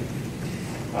significant?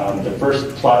 The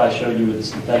first plot I showed you with the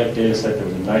synthetic data set, there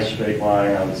was a nice straight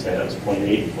line. I would say that was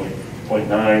 0.8,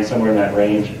 0.9, somewhere in that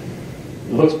range.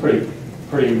 It looks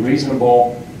pretty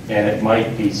reasonable, and it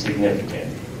might be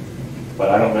significant. But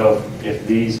I don't know if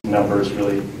these numbers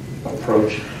really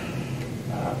approach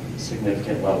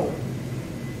significant level.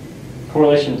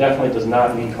 Correlation definitely does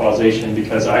not mean causation,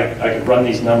 because I could run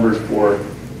these numbers for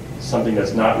something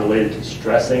that's not related to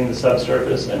stressing the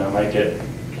subsurface, and I might get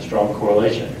a strong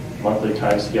correlation. Monthly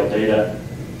time scale data,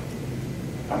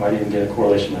 I might even get a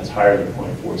correlation that's higher than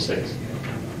 0.46.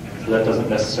 So that doesn't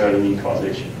necessarily mean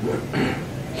causation.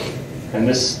 And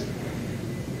this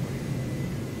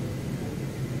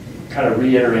kind of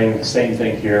reiterating the same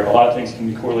thing here. A lot of things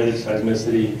can be correlated to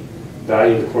seismicity.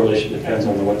 Value of the correlation depends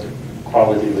on what the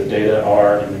quality of the data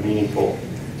are and the meaningful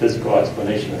physical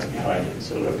explanation that's behind it.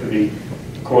 So there could be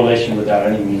a correlation without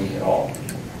any meaning at all.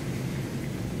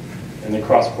 And the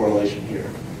cross-correlation here.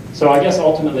 So I guess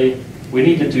ultimately, we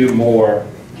need to do more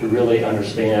to really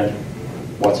understand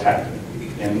what's happening.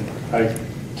 And I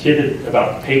kidded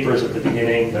about papers at the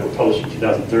beginning that were published in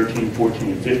 2013,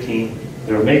 14, and 15.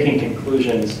 They were making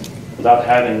conclusions without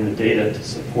having the data to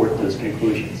support those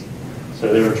conclusions.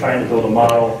 So they were trying to build a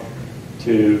model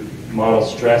to model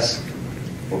stress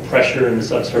or pressure in the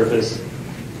subsurface,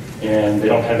 and they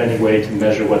don't have any way to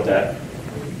measure what that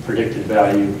predicted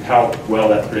value, how well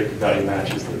that predicted value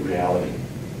matches the reality.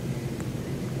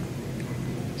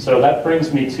 So that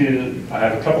brings me to, I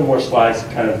have a couple more slides to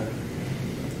kind of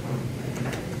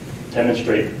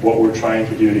demonstrate what we're trying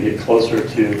to do to get closer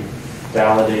to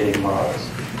validating models.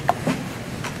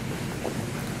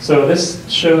 So this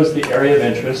shows the area of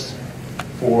interest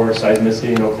for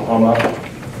seismicity in Oklahoma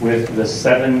with the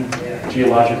 7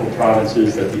 geological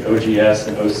provinces that the OGS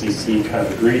and OCC kind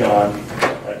of agreed on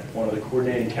at one of the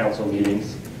coordinating council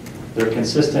meetings. They're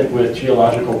consistent with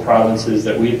geological provinces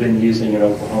that we've been using in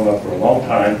Oklahoma for a long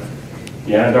time.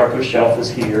 The Anadarko Shelf is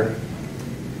here.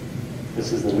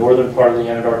 This is the northern part of the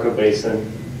Anadarko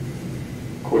Basin.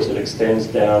 Of course, it extends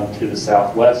down to the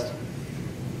southwest.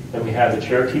 Then we have the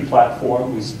Cherokee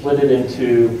Platform. We split it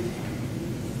into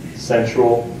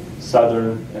central,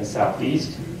 southern, and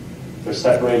southeast. They're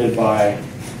separated by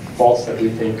faults that we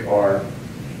think are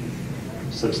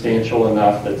substantial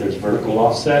enough that there's vertical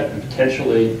offset and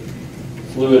potentially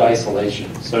fluid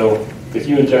isolation. So if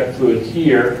you inject fluid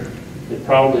here, it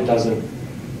probably doesn't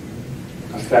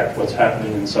affect what's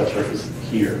happening in the subsurface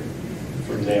here,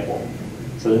 for example.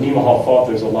 So the Nemaha Fault,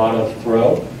 there's a lot of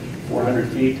throw, 400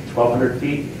 feet, 1,200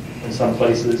 feet in some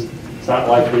places. It's not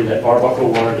likely that Arbuckle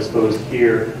water disposed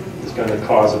here is going to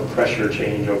cause a pressure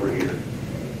change over here.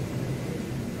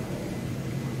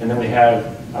 And then we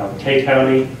have K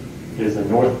County is the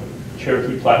North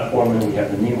Cherokee Platform, and we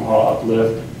have the Nemaha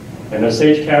Uplift. And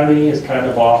Osage County is kind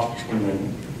of off in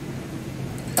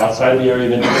the outside the area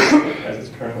of interest as it's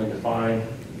currently defined,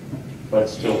 but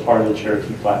still part of the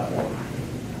Cherokee platform.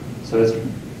 So it's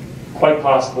quite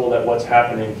possible that what's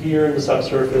happening here in the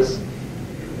subsurface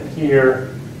and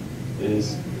here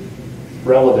is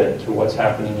relevant to what's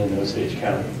happening in Osage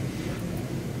County.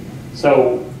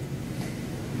 So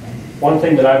one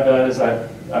thing that I've done is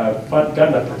I've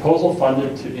gotten a proposal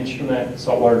funded to instrument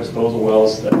saltwater disposal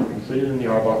wells that were completed in the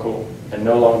Arbuckle and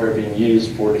no longer being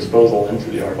used for disposal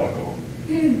into the Arbuckle.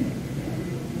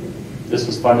 This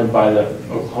was funded by the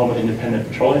Oklahoma Independent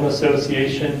Petroleum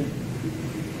Association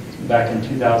back in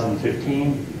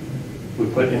 2015. We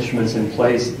put instruments in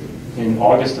place in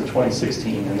August of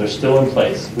 2016, and they're still in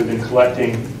place. We've been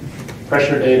collecting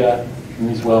pressure data from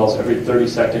these wells every 30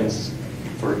 seconds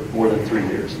for more than 3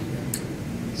 years.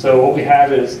 So what we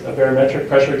have is a barometric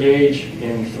pressure gauge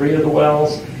in 3 of the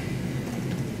wells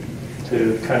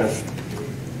to kind of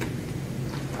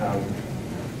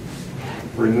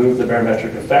remove the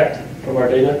barometric effect from our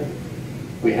data.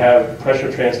 We have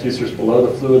pressure transducers below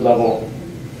the fluid level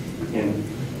in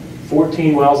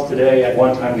 14 wells today. At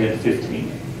one time we had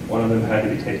 15. One of them had to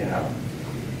be taken out.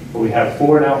 But we have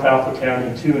 4 in Alfalfa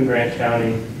County, 2 in Grant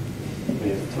County, we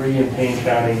have 3 in Payne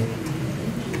County,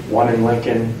 1 in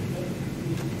Lincoln,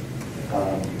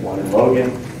 1 in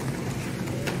Logan,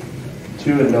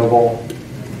 2 in Noble,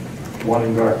 1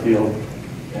 in Garfield.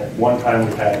 At one time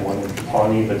we had 1 in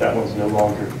Pawnee, but that one's no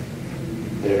longer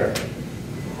there.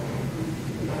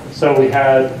 So we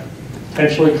had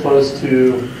potentially close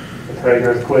to the Craig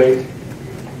earthquake,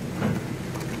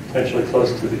 potentially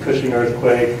close to the Cushing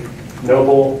earthquake.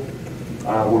 Noble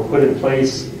were put in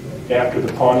place after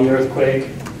the Pawnee earthquake,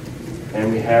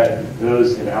 and we had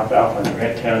those in Alfalfa and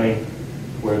Grant County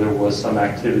where there was some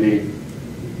activity,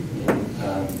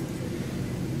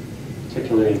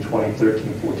 particularly in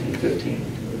 2013, 14, 15.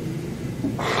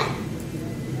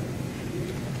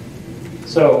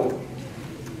 So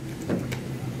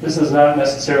this is not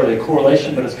necessarily a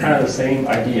correlation, but it's kind of the same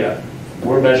idea.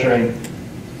 We're measuring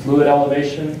fluid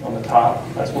elevation on the top.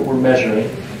 That's what we're measuring.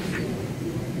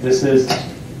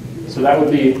 So that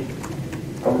would be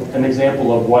an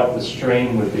example of what the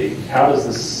strain would be. How does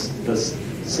this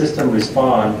system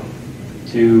respond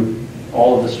to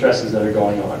all of the stresses that are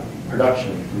going on?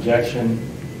 Production, injection,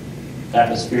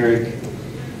 atmospheric,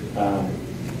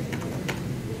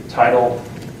 tidal,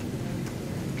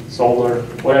 solar,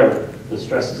 whatever the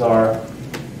stresses are.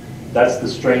 That's the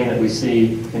strain that we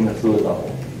see in the fluid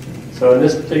level. So in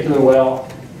this particular well,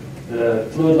 the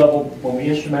fluid level when we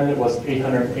instrumented was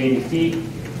 880 feet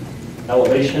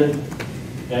elevation,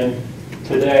 and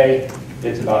today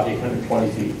it's about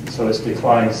 820 feet. So it's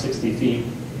declined 60 feet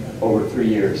over 3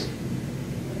 years.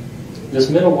 This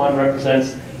middle one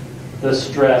represents the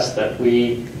stress that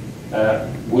we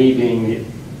being the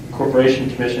Corporation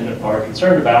Commission are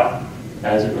concerned about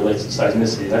as it relates to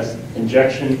seismicity. That's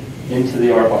injection into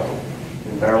the Arbuckle.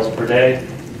 In barrels per day,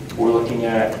 we're looking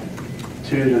at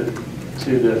 2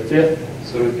 to the 5th,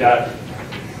 so we've got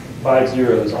 5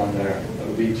 zeros on there. That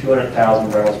would be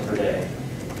 200,000 barrels per day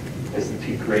is the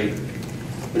peak rate.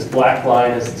 This black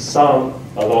line is the sum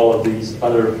of all of these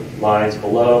other lines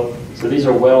below. So these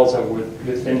are wells that were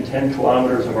within 10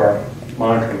 kilometers of our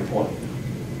monitoring point.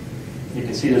 You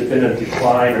can see there's been a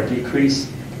decline or decrease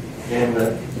in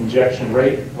the injection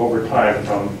rate over time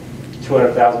from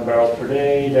 200,000 barrels per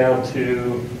day down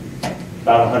to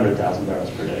about 100,000 barrels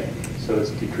per day. So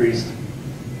it's decreased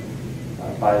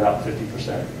by about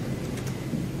 50%.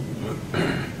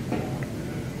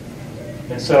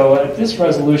 And so at this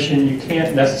resolution, you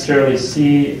can't necessarily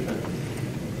see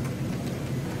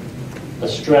a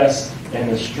stress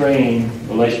and a strain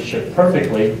relationship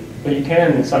perfectly, but you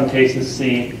can in some cases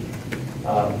see,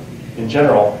 in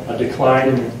general, a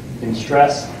decline in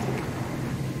stress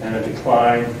and a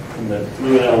decline in the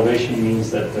fluid elevation means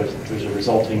that there's a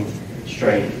resulting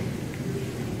strain.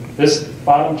 This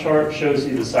bottom chart shows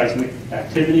you the seismic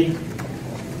activity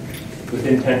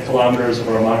within 10 kilometers of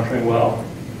our monitoring well,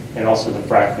 and also the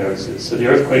frac notices. So the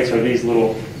earthquakes are these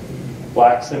little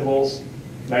black symbols,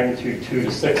 magnitude 2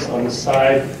 to 6 on this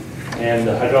side, and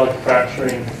the hydraulic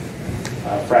fracturing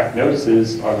frac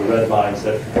notices are the red lines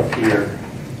that appear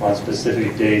on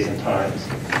specific days and times.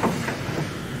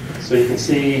 So you can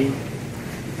see,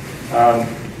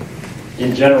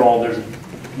 in general, there's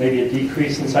maybe a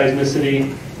decrease in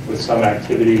seismicity with some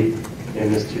activity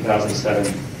in this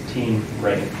 2017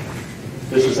 rain.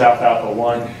 This is Alfalfa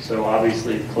 1, so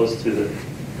obviously close to the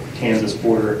Kansas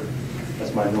border.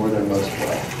 That's my northernmost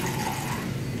well.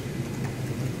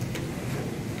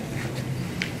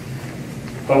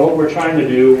 But what we're trying to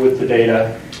do with the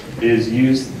data is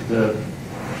use the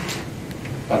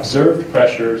observed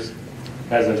pressures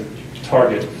as a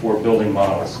target for building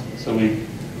models. So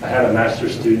I had a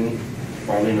master's student,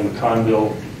 Marlena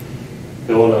McConville,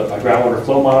 build a groundwater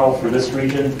flow model for this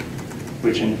region,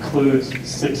 which includes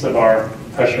 6 of our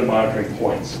pressure monitoring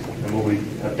points. And what we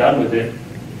have done with it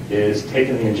is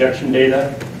taken the injection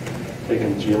data,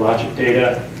 taken the geologic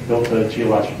data, built a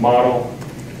geologic model,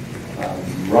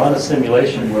 run a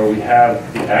simulation where we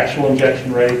have the actual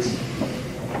injection rates,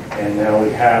 and now we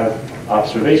have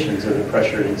observations of the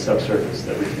pressure in subsurface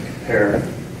that we can compare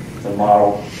the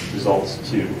model results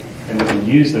to. And we can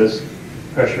use those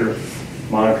pressure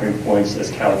monitoring points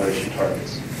as calibration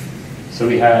targets. So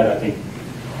we had, I think,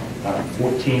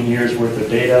 14 years worth of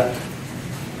data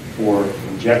for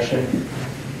injection.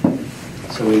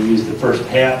 So we used the first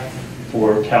half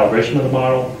for calibration of the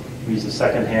model. We used the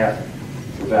second half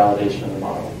for validation of the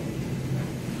model.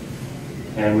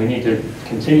 And we need to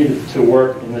continue to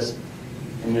work in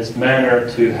this manner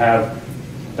to have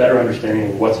better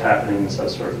understanding of what's happening in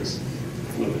subsurface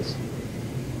fluids.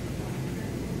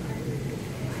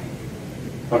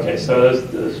 Okay, so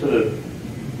those are the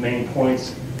main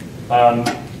points. I'm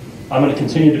going to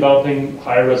continue developing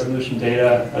higher resolution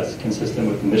data that's consistent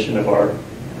with the mission of our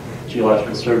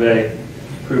geological survey.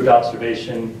 Improved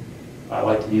observation. I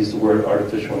like to use the word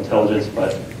artificial intelligence,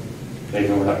 but maybe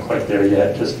we're not quite there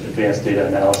yet. Just advanced data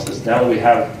analysis. Now that we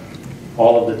have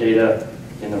all of the data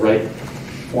in the right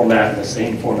format, in the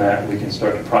same format, we can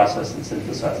start to process and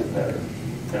synthesize it better.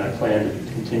 And I plan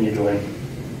to continue doing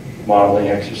modeling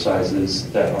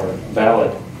exercises that are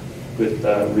valid with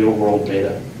real-world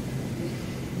data.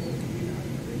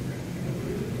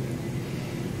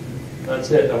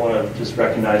 That's it. I want to just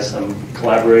recognize some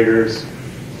collaborators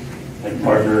and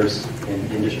partners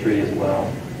in industry as well,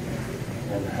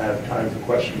 and have time for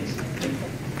questions.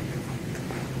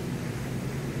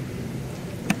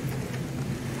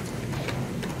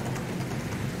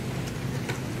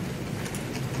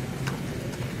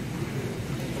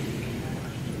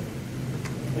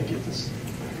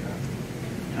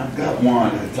 I've got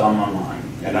one that's on my mind,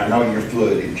 and I know your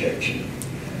fluid injection,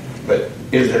 but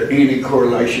is there any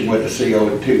correlation with the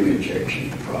CO2 injection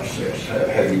process?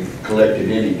 Have you collected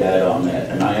any data on that?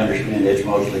 And I understand it's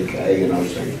mostly K and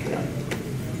Osage County.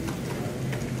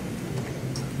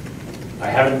 I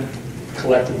haven't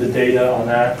collected the data on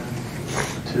that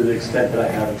to the extent that I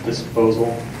have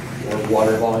disposal or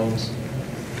water volumes.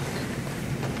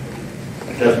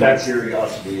 That's my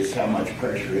curiosity is how much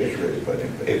pressure is really put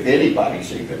in, if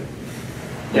anybody's even.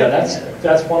 Yeah,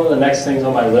 that's one of the next things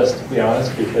on my list, to be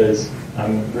honest, because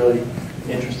I'm really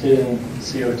interested in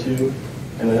CO2.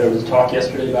 And there was a talk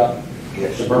yesterday about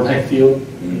the Burbank field.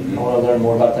 Mm-hmm. I want to learn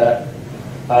more about that.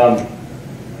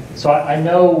 So I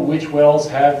know which wells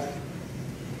have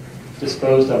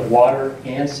disposed of water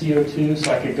and CO2,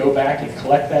 so I could go back and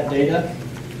collect that data,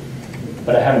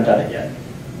 but I haven't done it yet.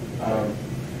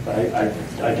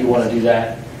 I do want to do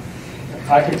that.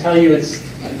 I can tell you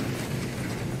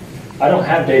I don't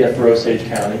have data for Osage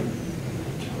County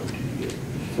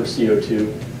for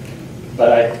CO2,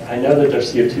 but I know that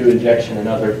there's CO2 injection in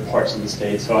other parts of the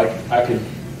state, so I could,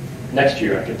 next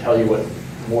year, I could tell you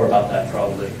more about that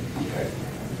probably. Okay.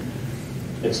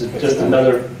 It's just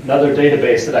another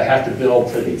database that I have to build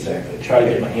to try to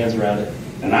get my hands around it.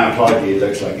 And I applaud you. It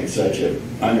looks like it's such an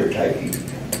undertaking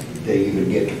to even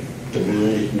get to the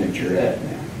position that you're at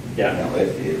now. Yeah. You know,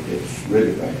 it's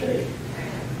really fantastic.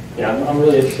 Yeah, I'm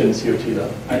really interested in CO2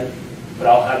 though. But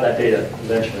I'll have that data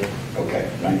eventually. Okay,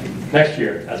 thank you. Next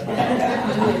year, that's my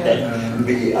plan.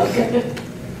 Okay.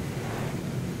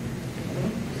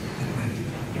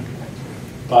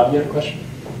 Bob, you have a question?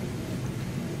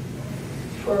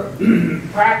 For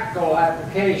practical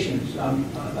applications,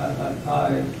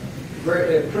 I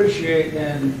greatly appreciate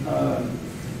and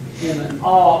in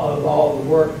awe of all the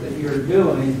work that you're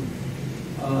doing.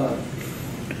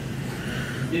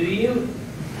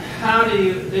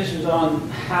 This is on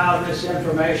how this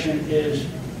information is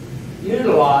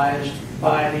utilized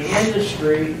by the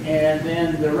industry and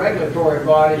then the regulatory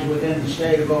bodies within the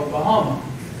state of Oklahoma.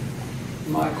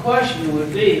 My question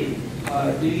would be,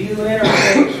 do you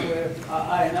interface with,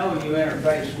 I know you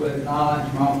interface with, I'll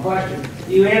answer my own question,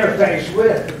 do you interface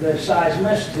with the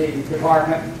seismicity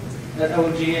department at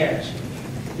OGS?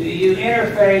 Do you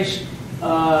interface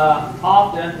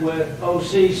often with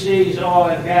OCC's oil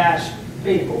and gas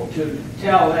people to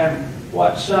tell them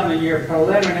what some of your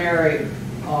preliminary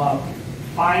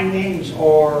findings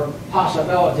or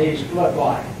possibilities look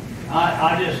like?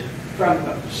 I just, from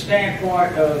the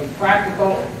standpoint of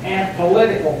practical and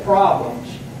political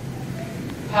problems,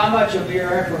 how much of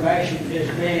your information is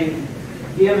being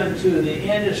given to the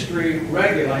industry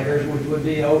regulators, which would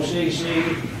be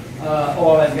OCC,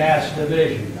 Oil and Gas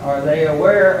Division? Are they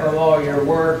aware of all your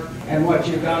work and what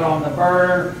you've got on the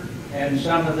burner and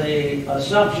some of the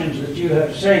assumptions that you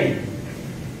have seen?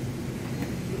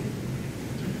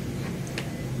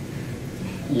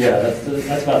 Yeah,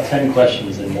 that's about 10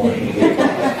 questions in one.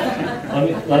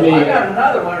 let me I got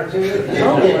another one or two.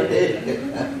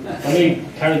 Let me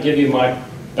kind of give you my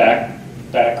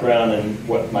background and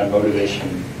what my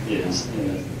motivation is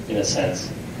in a sense.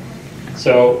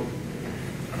 So,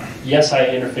 yes, I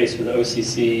interface with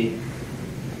OCC,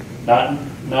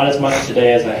 not as much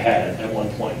today as I had at one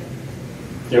point.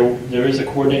 There is a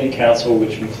coordinating council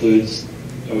which includes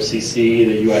OCC,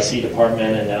 the UIC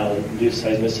department, and now the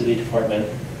Geoseismicity department.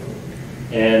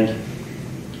 And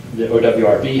the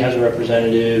OWRB has a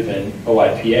representative, and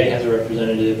OIPA has a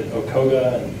representative, and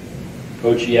OCOGA and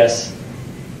OGS,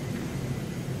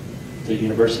 the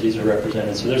universities are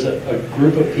represented. So there's a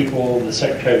group of people, the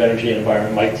Secretary of Energy and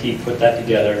Environment, Mike T, put that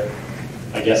together,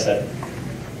 I guess at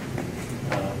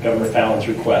Governor Fallon's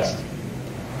request.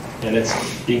 And it's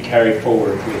being carried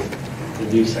forward with the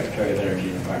new Secretary of Energy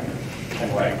and Environment, Ken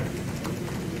Wagner.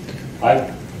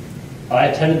 I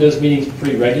attended those meetings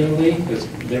pretty regularly because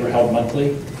they were held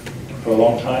monthly for a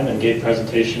long time and gave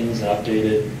presentations and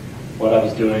updated what I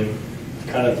was doing.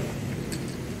 Kind of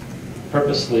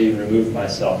purposely removed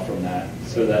myself from that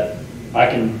so that I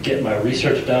can get my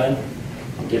research done,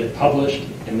 get it published,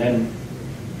 and then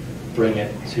bring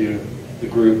it to the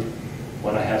group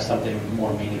when I have something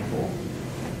more meaningful.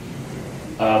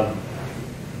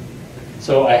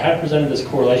 So I have presented this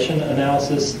correlation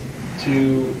analysis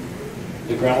to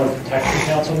the Groundwater Protection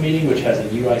Council meeting, which has a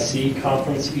UIC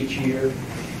conference each year.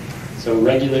 So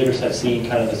regulators have seen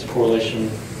kind of this correlation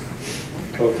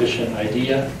coefficient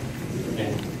idea,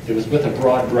 and it was with a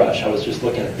broad brush. I was just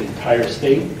looking at the entire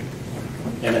state.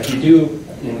 And if you do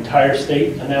the entire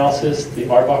state analysis, the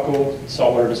Arbuckle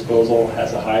saltwater disposal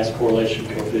has the highest correlation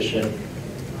coefficient.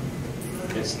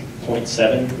 It's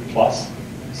 0.7 plus,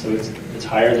 so it's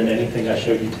higher than anything I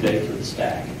showed you today for the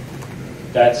stack.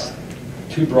 That's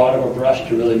too broad of a brush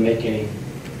to really make any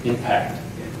impact.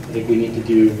 I think we need to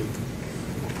do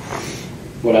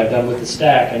what I've done with the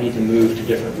stack. I need to move to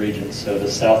different regions. So the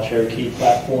South Cherokee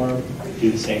platform,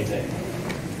 do the same thing.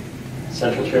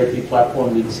 Central Cherokee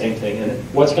platform, do the same thing. And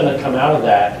what's going to come out of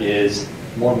that is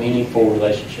more meaningful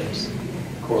relationships,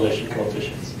 correlation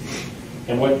coefficients.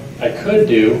 And what I could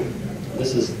do,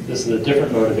 this is a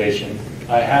different motivation.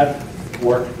 I have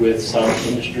worked with some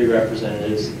industry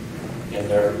representatives and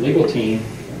their legal team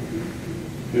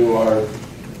who are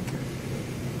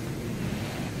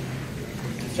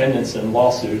defendants in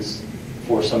lawsuits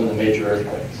for some of the major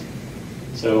earthquakes.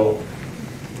 So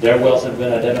their wells have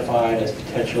been identified as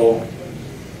potential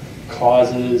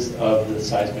causes of the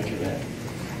seismic event.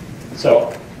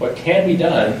 So what can be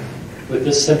done with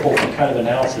this simple kind of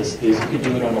analysis is you can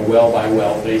do it on a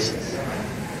well-by-well basis.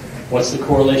 What's the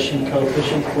correlation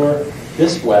coefficient for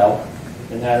this well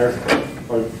in that earthquake,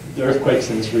 or the earthquakes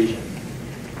in this region?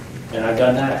 And I've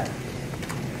done that.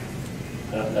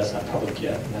 That's not public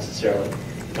yet, necessarily.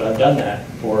 But I've done that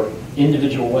for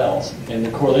individual wells. And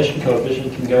the correlation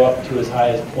coefficient can go up to as high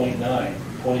as 0.9,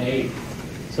 0.8.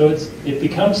 So it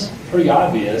becomes pretty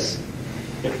obvious,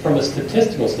 from a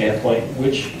statistical standpoint,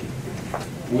 which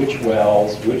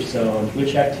wells, which zones,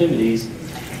 which activities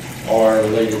are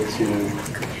related to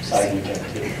seismic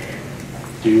activity.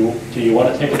 Do you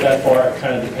want to take it that far? It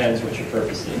kind of depends what your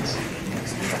purpose is.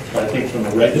 But I think from a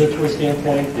regulatory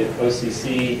standpoint, if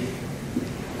OCC,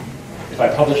 if I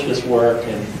publish this work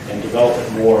and develop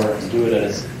it more and do it at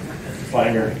a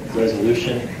finer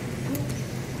resolution,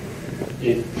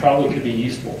 it probably could be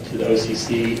useful to the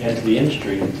OCC and to the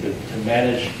industry to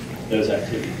manage those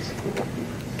activities.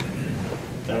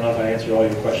 I don't know if I answered all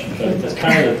your questions, but that's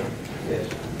kind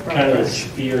of the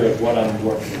sphere of what I'm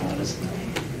working on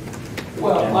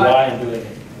and why I'm doing it.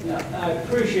 I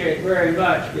appreciate very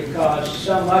much, because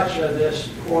so much of this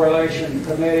correlation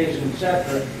committees,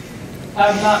 etc.,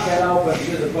 have not been open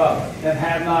to the public and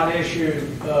have not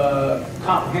issued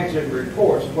comprehensive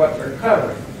reports of what they're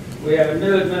covering. We have a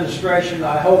new administration.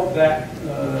 I hope that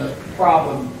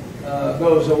problem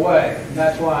goes away. And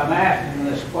that's why I'm asking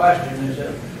this question, is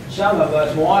that some of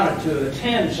us wanted to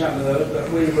attend some of those, but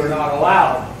we were not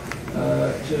allowed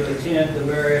to attend the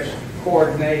various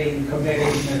coordinating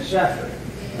committees, etc.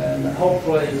 And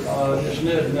hopefully this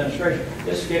new administration,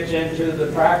 this gets into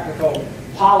the practical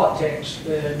politics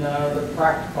and the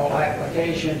practical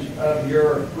applications of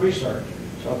your research.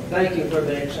 So thank you for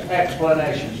the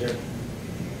explanations here.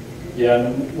 Yeah,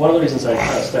 and one of the reasons I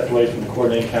kind of stepped away from the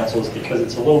coordinating council is because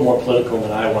it's a little more political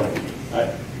than I want to be.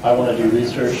 I want to do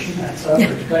research. That's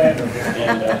understandable.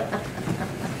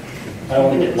 I don't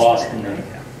want to get lost in the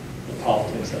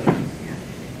politics of it.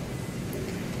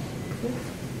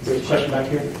 There's a question back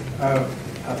here?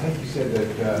 I think you said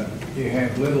that you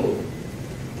have little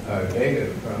data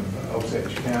from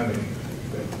Osage County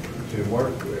to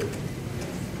work with.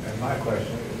 And my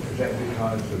question is that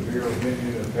because the Bureau of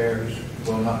Indian Affairs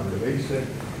will not release it,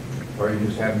 or you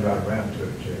just haven't got around to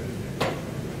it yet?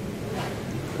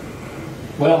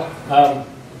 Well,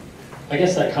 I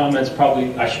guess that comment's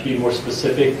probably, I should be more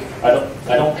specific. I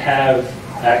don't have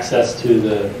access to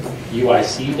the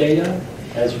UIC data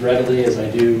as readily as I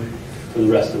do for the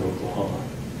rest of Oklahoma.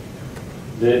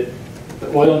 The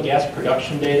oil and gas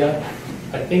production data,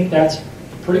 I think that's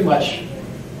pretty much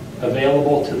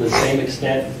available to the same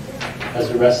extent as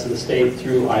the rest of the state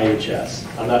through IHS.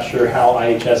 I'm not sure how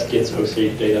IHS gets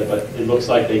Osage data, but it looks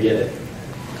like they get it.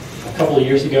 A couple of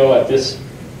years ago at this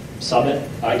summit,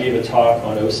 I gave a talk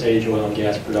on Osage oil and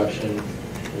gas production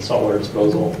and saltwater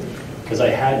disposal because I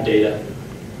had data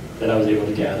that I was able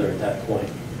to gather at that point.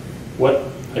 What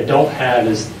I don't have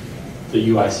is the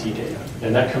UIC data,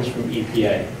 and that comes from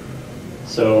EPA.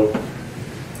 So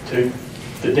the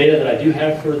data that I do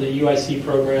have for the UIC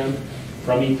program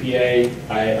from EPA,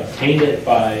 I obtained it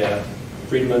by a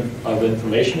Freedom of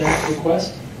Information Act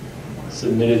request,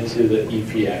 submitted to the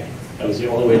EPA. That was the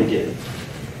only way to get it.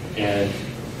 And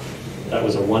that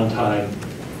was a one-time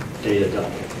data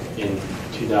dump in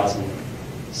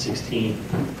 2016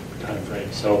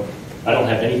 timeframe. So I don't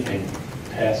have anything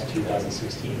past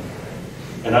 2016.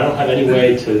 And I don't have any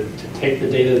way to take the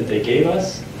data that they gave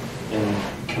us and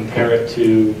compare it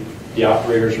to the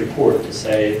operator's report to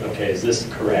say, okay, is this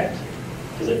correct?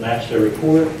 Does it match their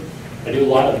report? I do a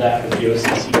lot of that with the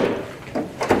OCC data.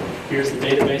 Here's the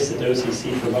database that the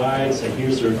OCC provides, and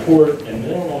here's the report, and they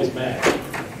don't always match.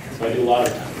 So I do a lot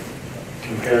of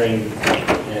comparing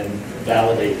and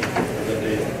validating the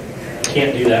data. I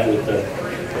can't do that with the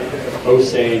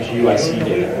Osage UIC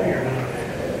data.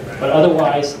 But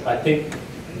otherwise, I think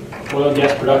oil and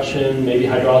gas production, maybe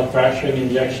hydraulic fracturing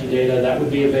injection data, that would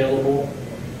be available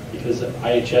because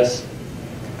IHS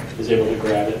is able to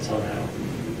grab it somehow.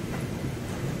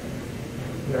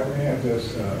 Yeah, we have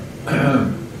this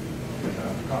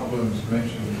problems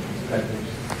mentioned,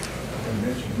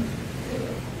 mentioned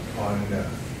on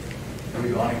we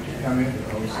like to come into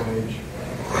Osage,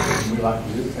 and we like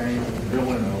to do things and drill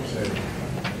in Osage,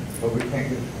 but we can't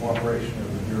get the cooperation of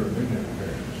the Bureau of Indian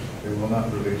Affairs. They will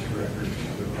not release records.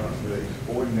 They will not release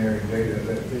ordinary data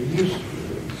that they used to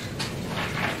release.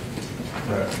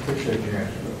 But I appreciate your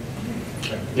answer.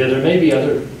 Yeah, there may be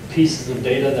other pieces of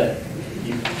data that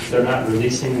they're not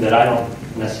releasing that I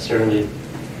don't necessarily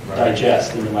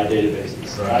digest into my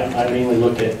databases. Right. I mainly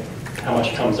look at how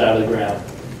much comes out of the ground,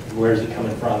 where is it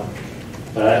coming from.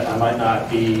 But I might not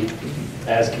be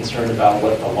as concerned about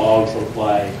what the logs look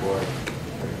like or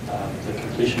the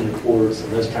completion reports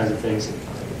and those kinds of things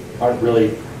aren't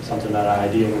really something that I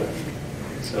deal with.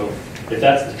 So if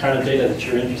that's the kind of data that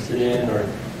you're interested in, or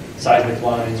seismic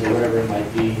lines or whatever it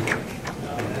might be,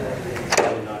 it's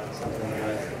probably not something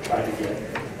that I try to get.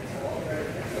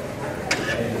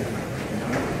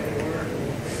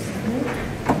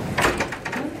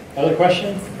 Other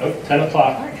question? Oh, 10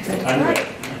 o'clock. Time to go.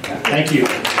 Thank you.